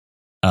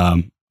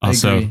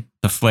 Also,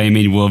 the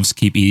flaming wolves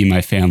keep eating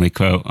my family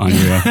quote on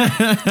your.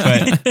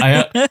 But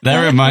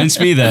that reminds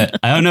me that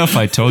I don't know if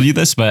I told you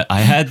this, but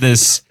I had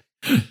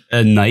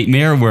a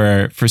nightmare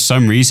where for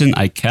some reason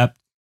I kept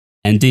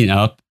ending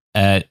up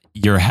at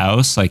your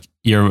house. Like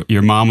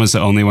your mom was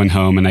the only one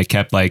home, and I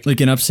kept like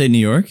in upstate New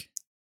York.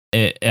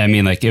 It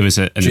was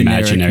an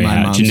imaginary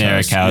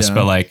generic house, yeah.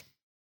 But like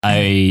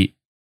I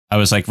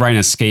was like riding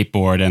a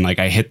skateboard and like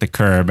I hit the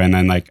curb and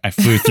then like I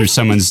flew through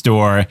someone's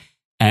door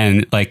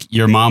and like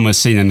your mom was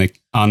sitting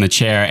on the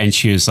chair and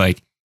she was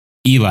like,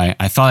 Eli,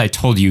 I thought I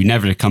told you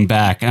never to come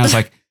back. And I was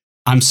like,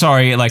 I'm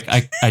sorry. Like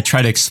I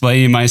tried to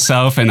explain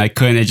myself and I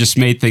couldn't. It just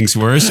made things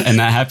worse. And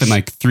that happened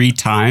like 3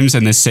 times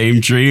in the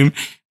same dream.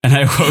 And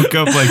I woke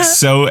up like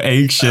so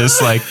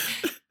anxious, like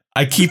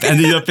I keep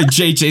ending up in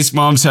JJ's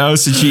mom's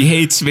house and she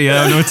hates me.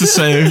 I don't know what to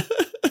say.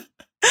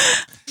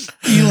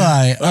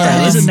 Eli.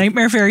 That is a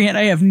nightmare variant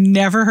I have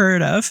never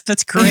heard of.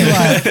 That's great.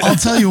 Eli, I'll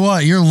tell you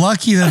what, you're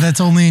lucky that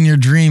that's only in your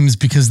dreams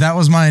because that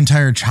was my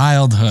entire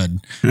childhood.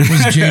 Was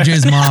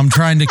JJ's mom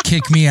trying to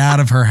kick me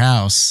out of her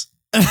house.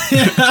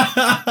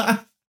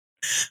 That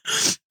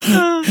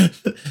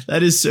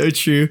is so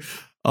true.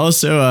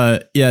 Also,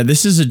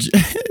 this is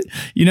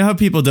you know how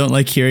people don't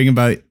like hearing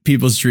about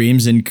people's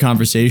dreams in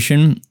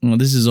conversation? Well,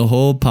 this is a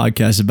whole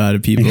podcast about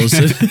it, people.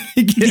 So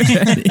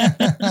get ready.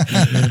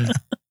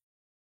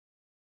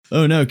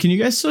 Oh no, can you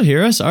guys still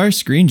hear us? Our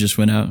screen just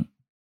went out.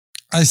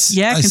 I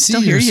can still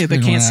hear you,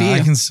 but can't see you.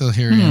 I can still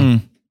hear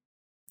you.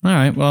 All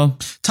right, well.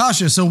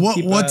 Tasha, so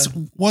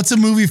what's a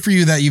movie for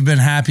you that you've been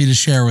happy to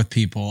share with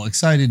people,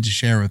 excited to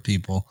share with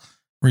people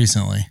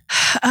recently?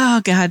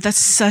 Oh God, that's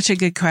such a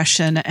good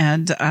question.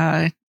 And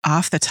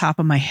off the top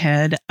of my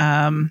head,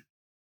 I'm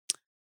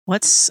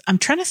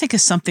trying to think of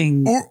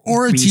something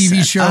or a recent.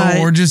 TV show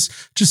or just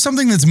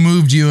something that's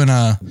moved you in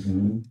a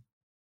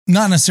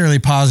not necessarily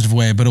positive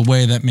way, but a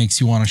way that makes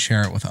you want to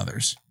share it with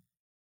others.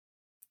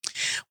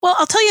 Well,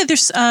 I'll tell you,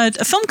 there's a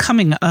film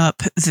coming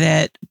up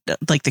that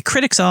like the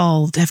critics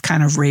all have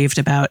kind of raved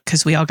about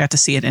because we all got to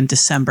see it in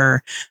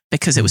December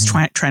because it was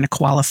trying to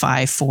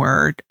qualify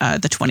for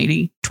the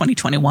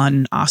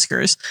 2021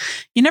 Oscars.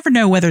 You never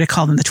know whether to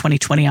call them the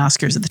 2020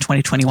 Oscars or the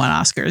 2021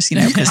 Oscars,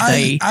 because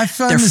I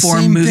found the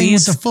same thing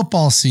with the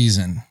football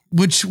season.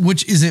 Which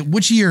is it?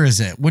 Which year is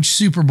it? Which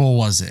Super Bowl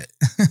was it?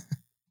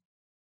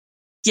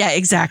 Yeah,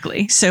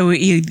 exactly. So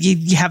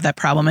you have that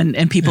problem,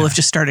 and people have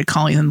just started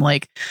calling them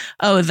like,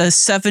 oh, the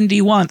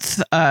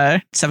 71th.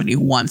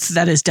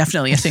 That is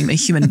definitely a thing that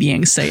human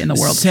beings say in the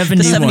world. 71.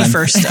 The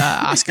 71st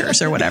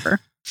Oscars or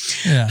whatever.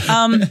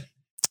 Yeah.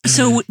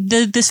 So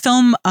this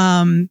film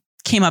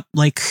came up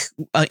like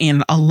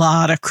in a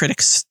lot of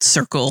critics'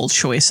 circle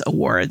choice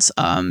awards.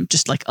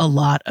 Just like a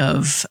lot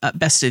of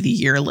best of the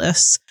year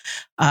lists.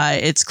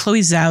 It's Chloe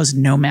Zhao's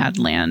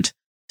Nomadland,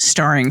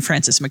 starring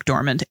Frances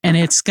McDormand, and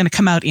it's going to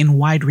come out in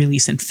wide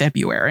release in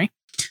February.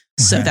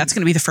 So that's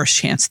going to be the first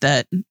chance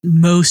that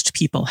most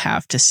people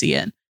have to see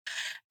it.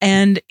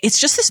 And it's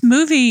just this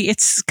movie.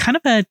 It's kind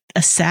of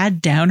a sad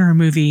downer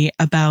movie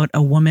about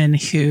a woman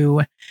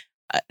who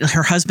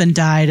her husband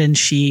died and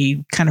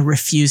she kind of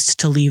refused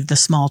to leave the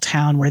small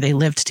town where they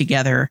lived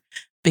together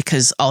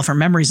because all of her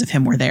memories of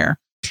him were there.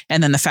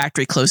 And then the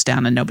factory closed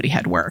down and nobody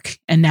had work.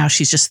 And now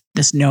she's just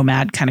this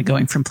nomad kind of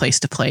going from place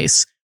to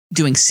place,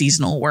 doing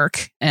seasonal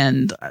work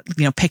and,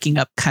 picking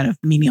up kind of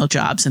menial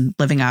jobs and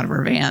living out of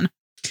her van.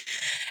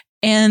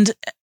 And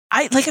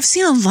I've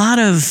seen a lot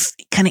of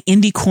kind of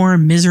indie-core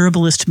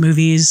miserablest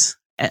movies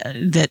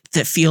that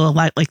feel a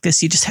lot like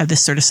this. You just have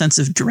this sort of sense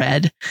of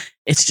dread.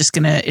 It's just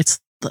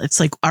it's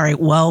like, all right,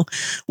 well,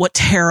 what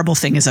terrible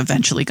thing is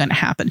eventually going to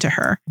happen to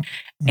her?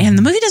 And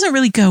the movie doesn't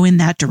really go in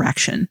that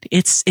direction.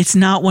 It's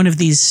not one of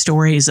these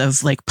stories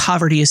of like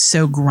poverty is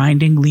so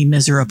grindingly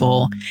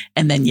miserable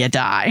and then you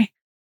die.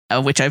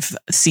 Which I've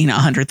seen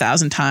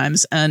 100,000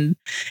 times, and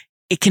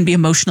it can be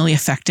emotionally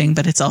affecting,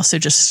 but it's also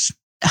just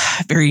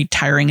very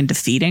tiring and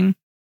defeating.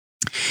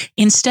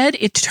 Instead,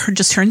 it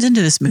just turns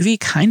into this movie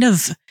kind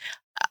of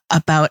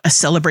about a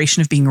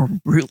celebration of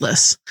being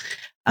rootless.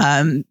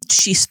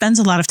 She spends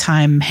a lot of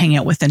time hanging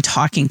out with and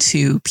talking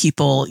to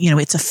people.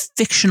 It's a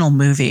fictional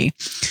movie,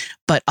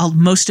 but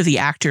most of the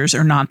actors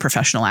are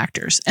non-professional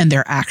actors and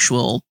they're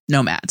actual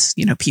nomads,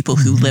 people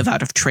who live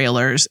out of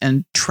trailers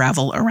and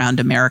travel around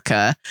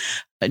America,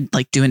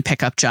 like doing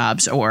pickup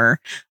jobs or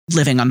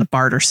living on the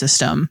barter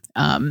system.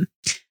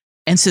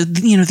 And so,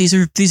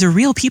 these are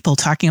real people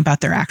talking about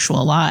their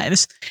actual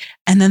lives.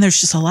 And then there's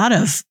just a lot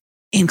of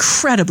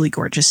incredibly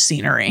gorgeous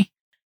scenery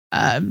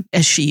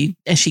as she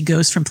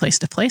goes from place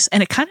to place.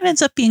 And it kind of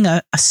ends up being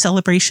a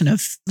celebration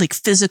of like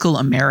physical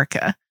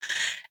America.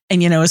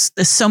 And, as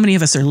so many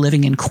of us are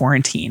living in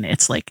quarantine,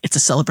 it's a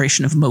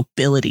celebration of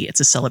mobility.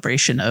 It's a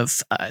celebration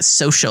of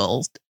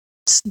social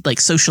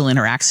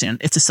interaction.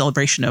 It's a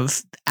celebration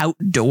of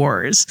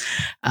outdoors.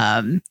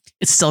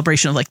 It's a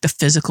celebration of like the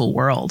physical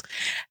world.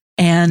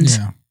 And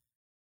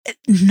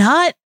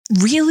not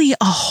really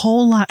a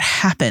whole lot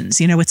happens.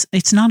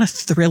 It's not a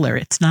thriller.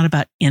 It's not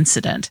about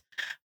incident,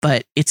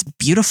 but it's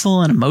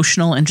beautiful and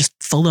emotional and just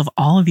full of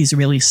all of these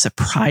really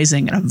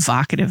surprising and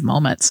evocative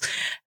moments.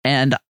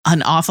 And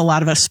an awful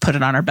lot of us put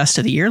it on our best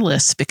of the year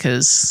lists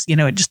because,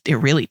 it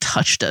really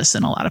touched us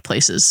in a lot of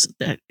places.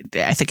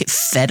 I think it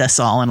fed us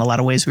all in a lot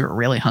of ways we were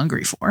really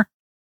hungry for.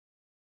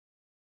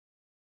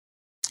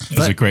 It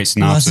was a great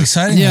synopsis. That's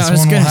exciting. Yeah, that's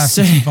one we'll have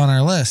to keep on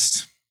our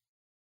list.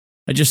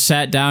 I just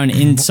sat down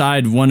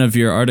inside one of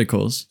your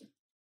articles.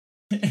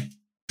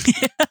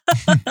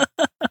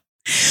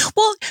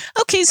 Well,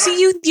 okay, so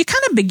you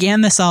kind of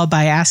began this all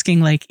by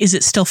asking, like, is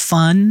it still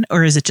fun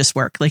or is it just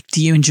work? Like,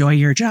 do you enjoy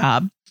your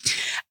job?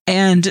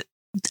 And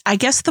I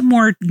guess the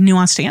more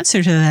nuanced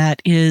answer to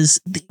that is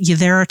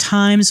there are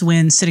times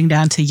when sitting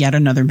down to yet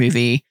another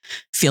movie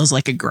feels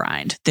like a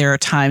grind. There are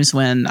times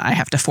when I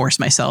have to force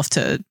myself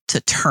to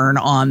turn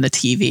on the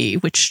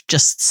TV, which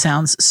just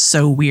sounds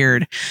so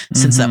weird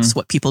since that's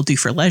what people do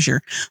for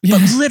leisure. Yeah.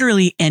 But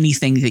literally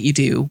anything that you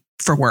do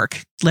for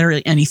work,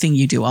 literally anything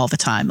you do all the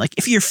time. Like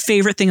if your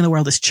favorite thing in the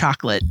world is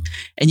chocolate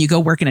and you go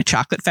work in a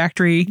chocolate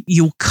factory,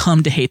 you'll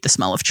come to hate the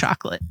smell of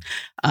chocolate.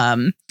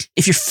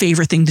 If your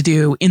favorite thing to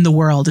do in the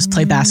world is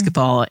play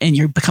basketball and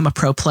you become a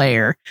pro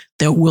player,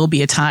 there will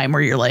be a time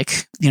where you're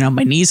like,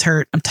 my knees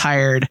hurt. I'm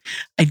tired.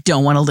 I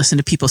don't want to listen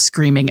to people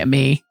screaming at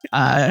me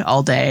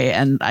all day.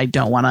 And I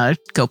don't want to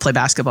go play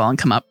basketball and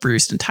come up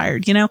bruised and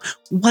tired.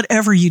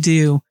 Whatever you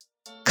do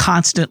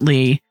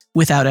constantly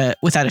without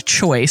a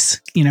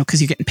choice,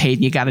 because you're getting paid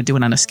and you got to do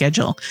it on a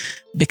schedule,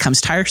 becomes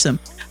tiresome.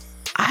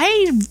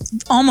 I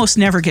almost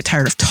never get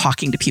tired of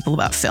talking to people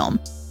about film.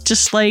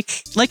 Just like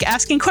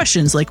asking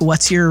questions like,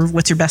 what's your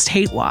best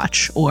hate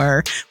watch?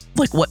 Or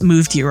like, what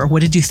moved you? Or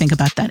what did you think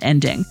about that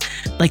ending?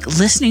 Like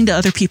listening to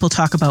other people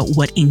talk about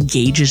what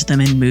engages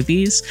them in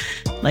movies.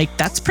 Like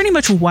that's pretty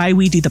much why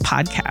we do the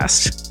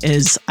podcast,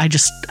 is I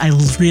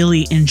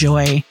really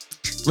enjoy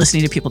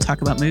listening to people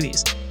talk about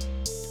movies.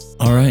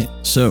 All right.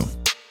 So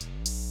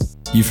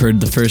you've heard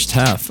the first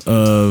half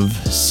of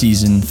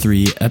season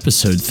 3,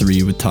 episode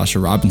 3 with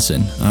Tasha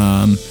Robinson.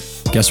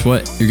 Guess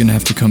what? You're going to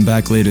have to come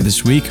back later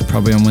this week,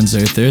 probably on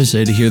Wednesday or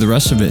Thursday, to hear the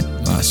rest of it.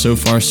 So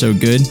far, so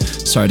good.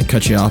 Sorry to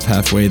cut you off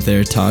halfway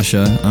there,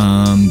 Tasha,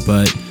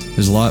 but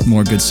there's a lot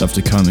more good stuff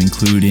to come,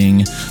 including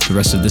the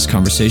rest of this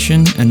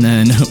conversation. And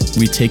then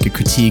we take a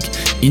critique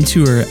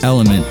into her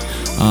element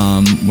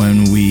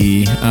when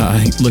we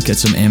look at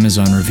some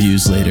Amazon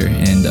reviews later,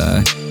 and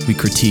we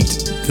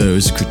critiqued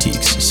those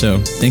critiques. So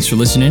thanks for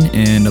listening,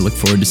 and I look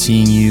forward to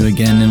seeing you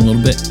again in a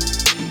little bit.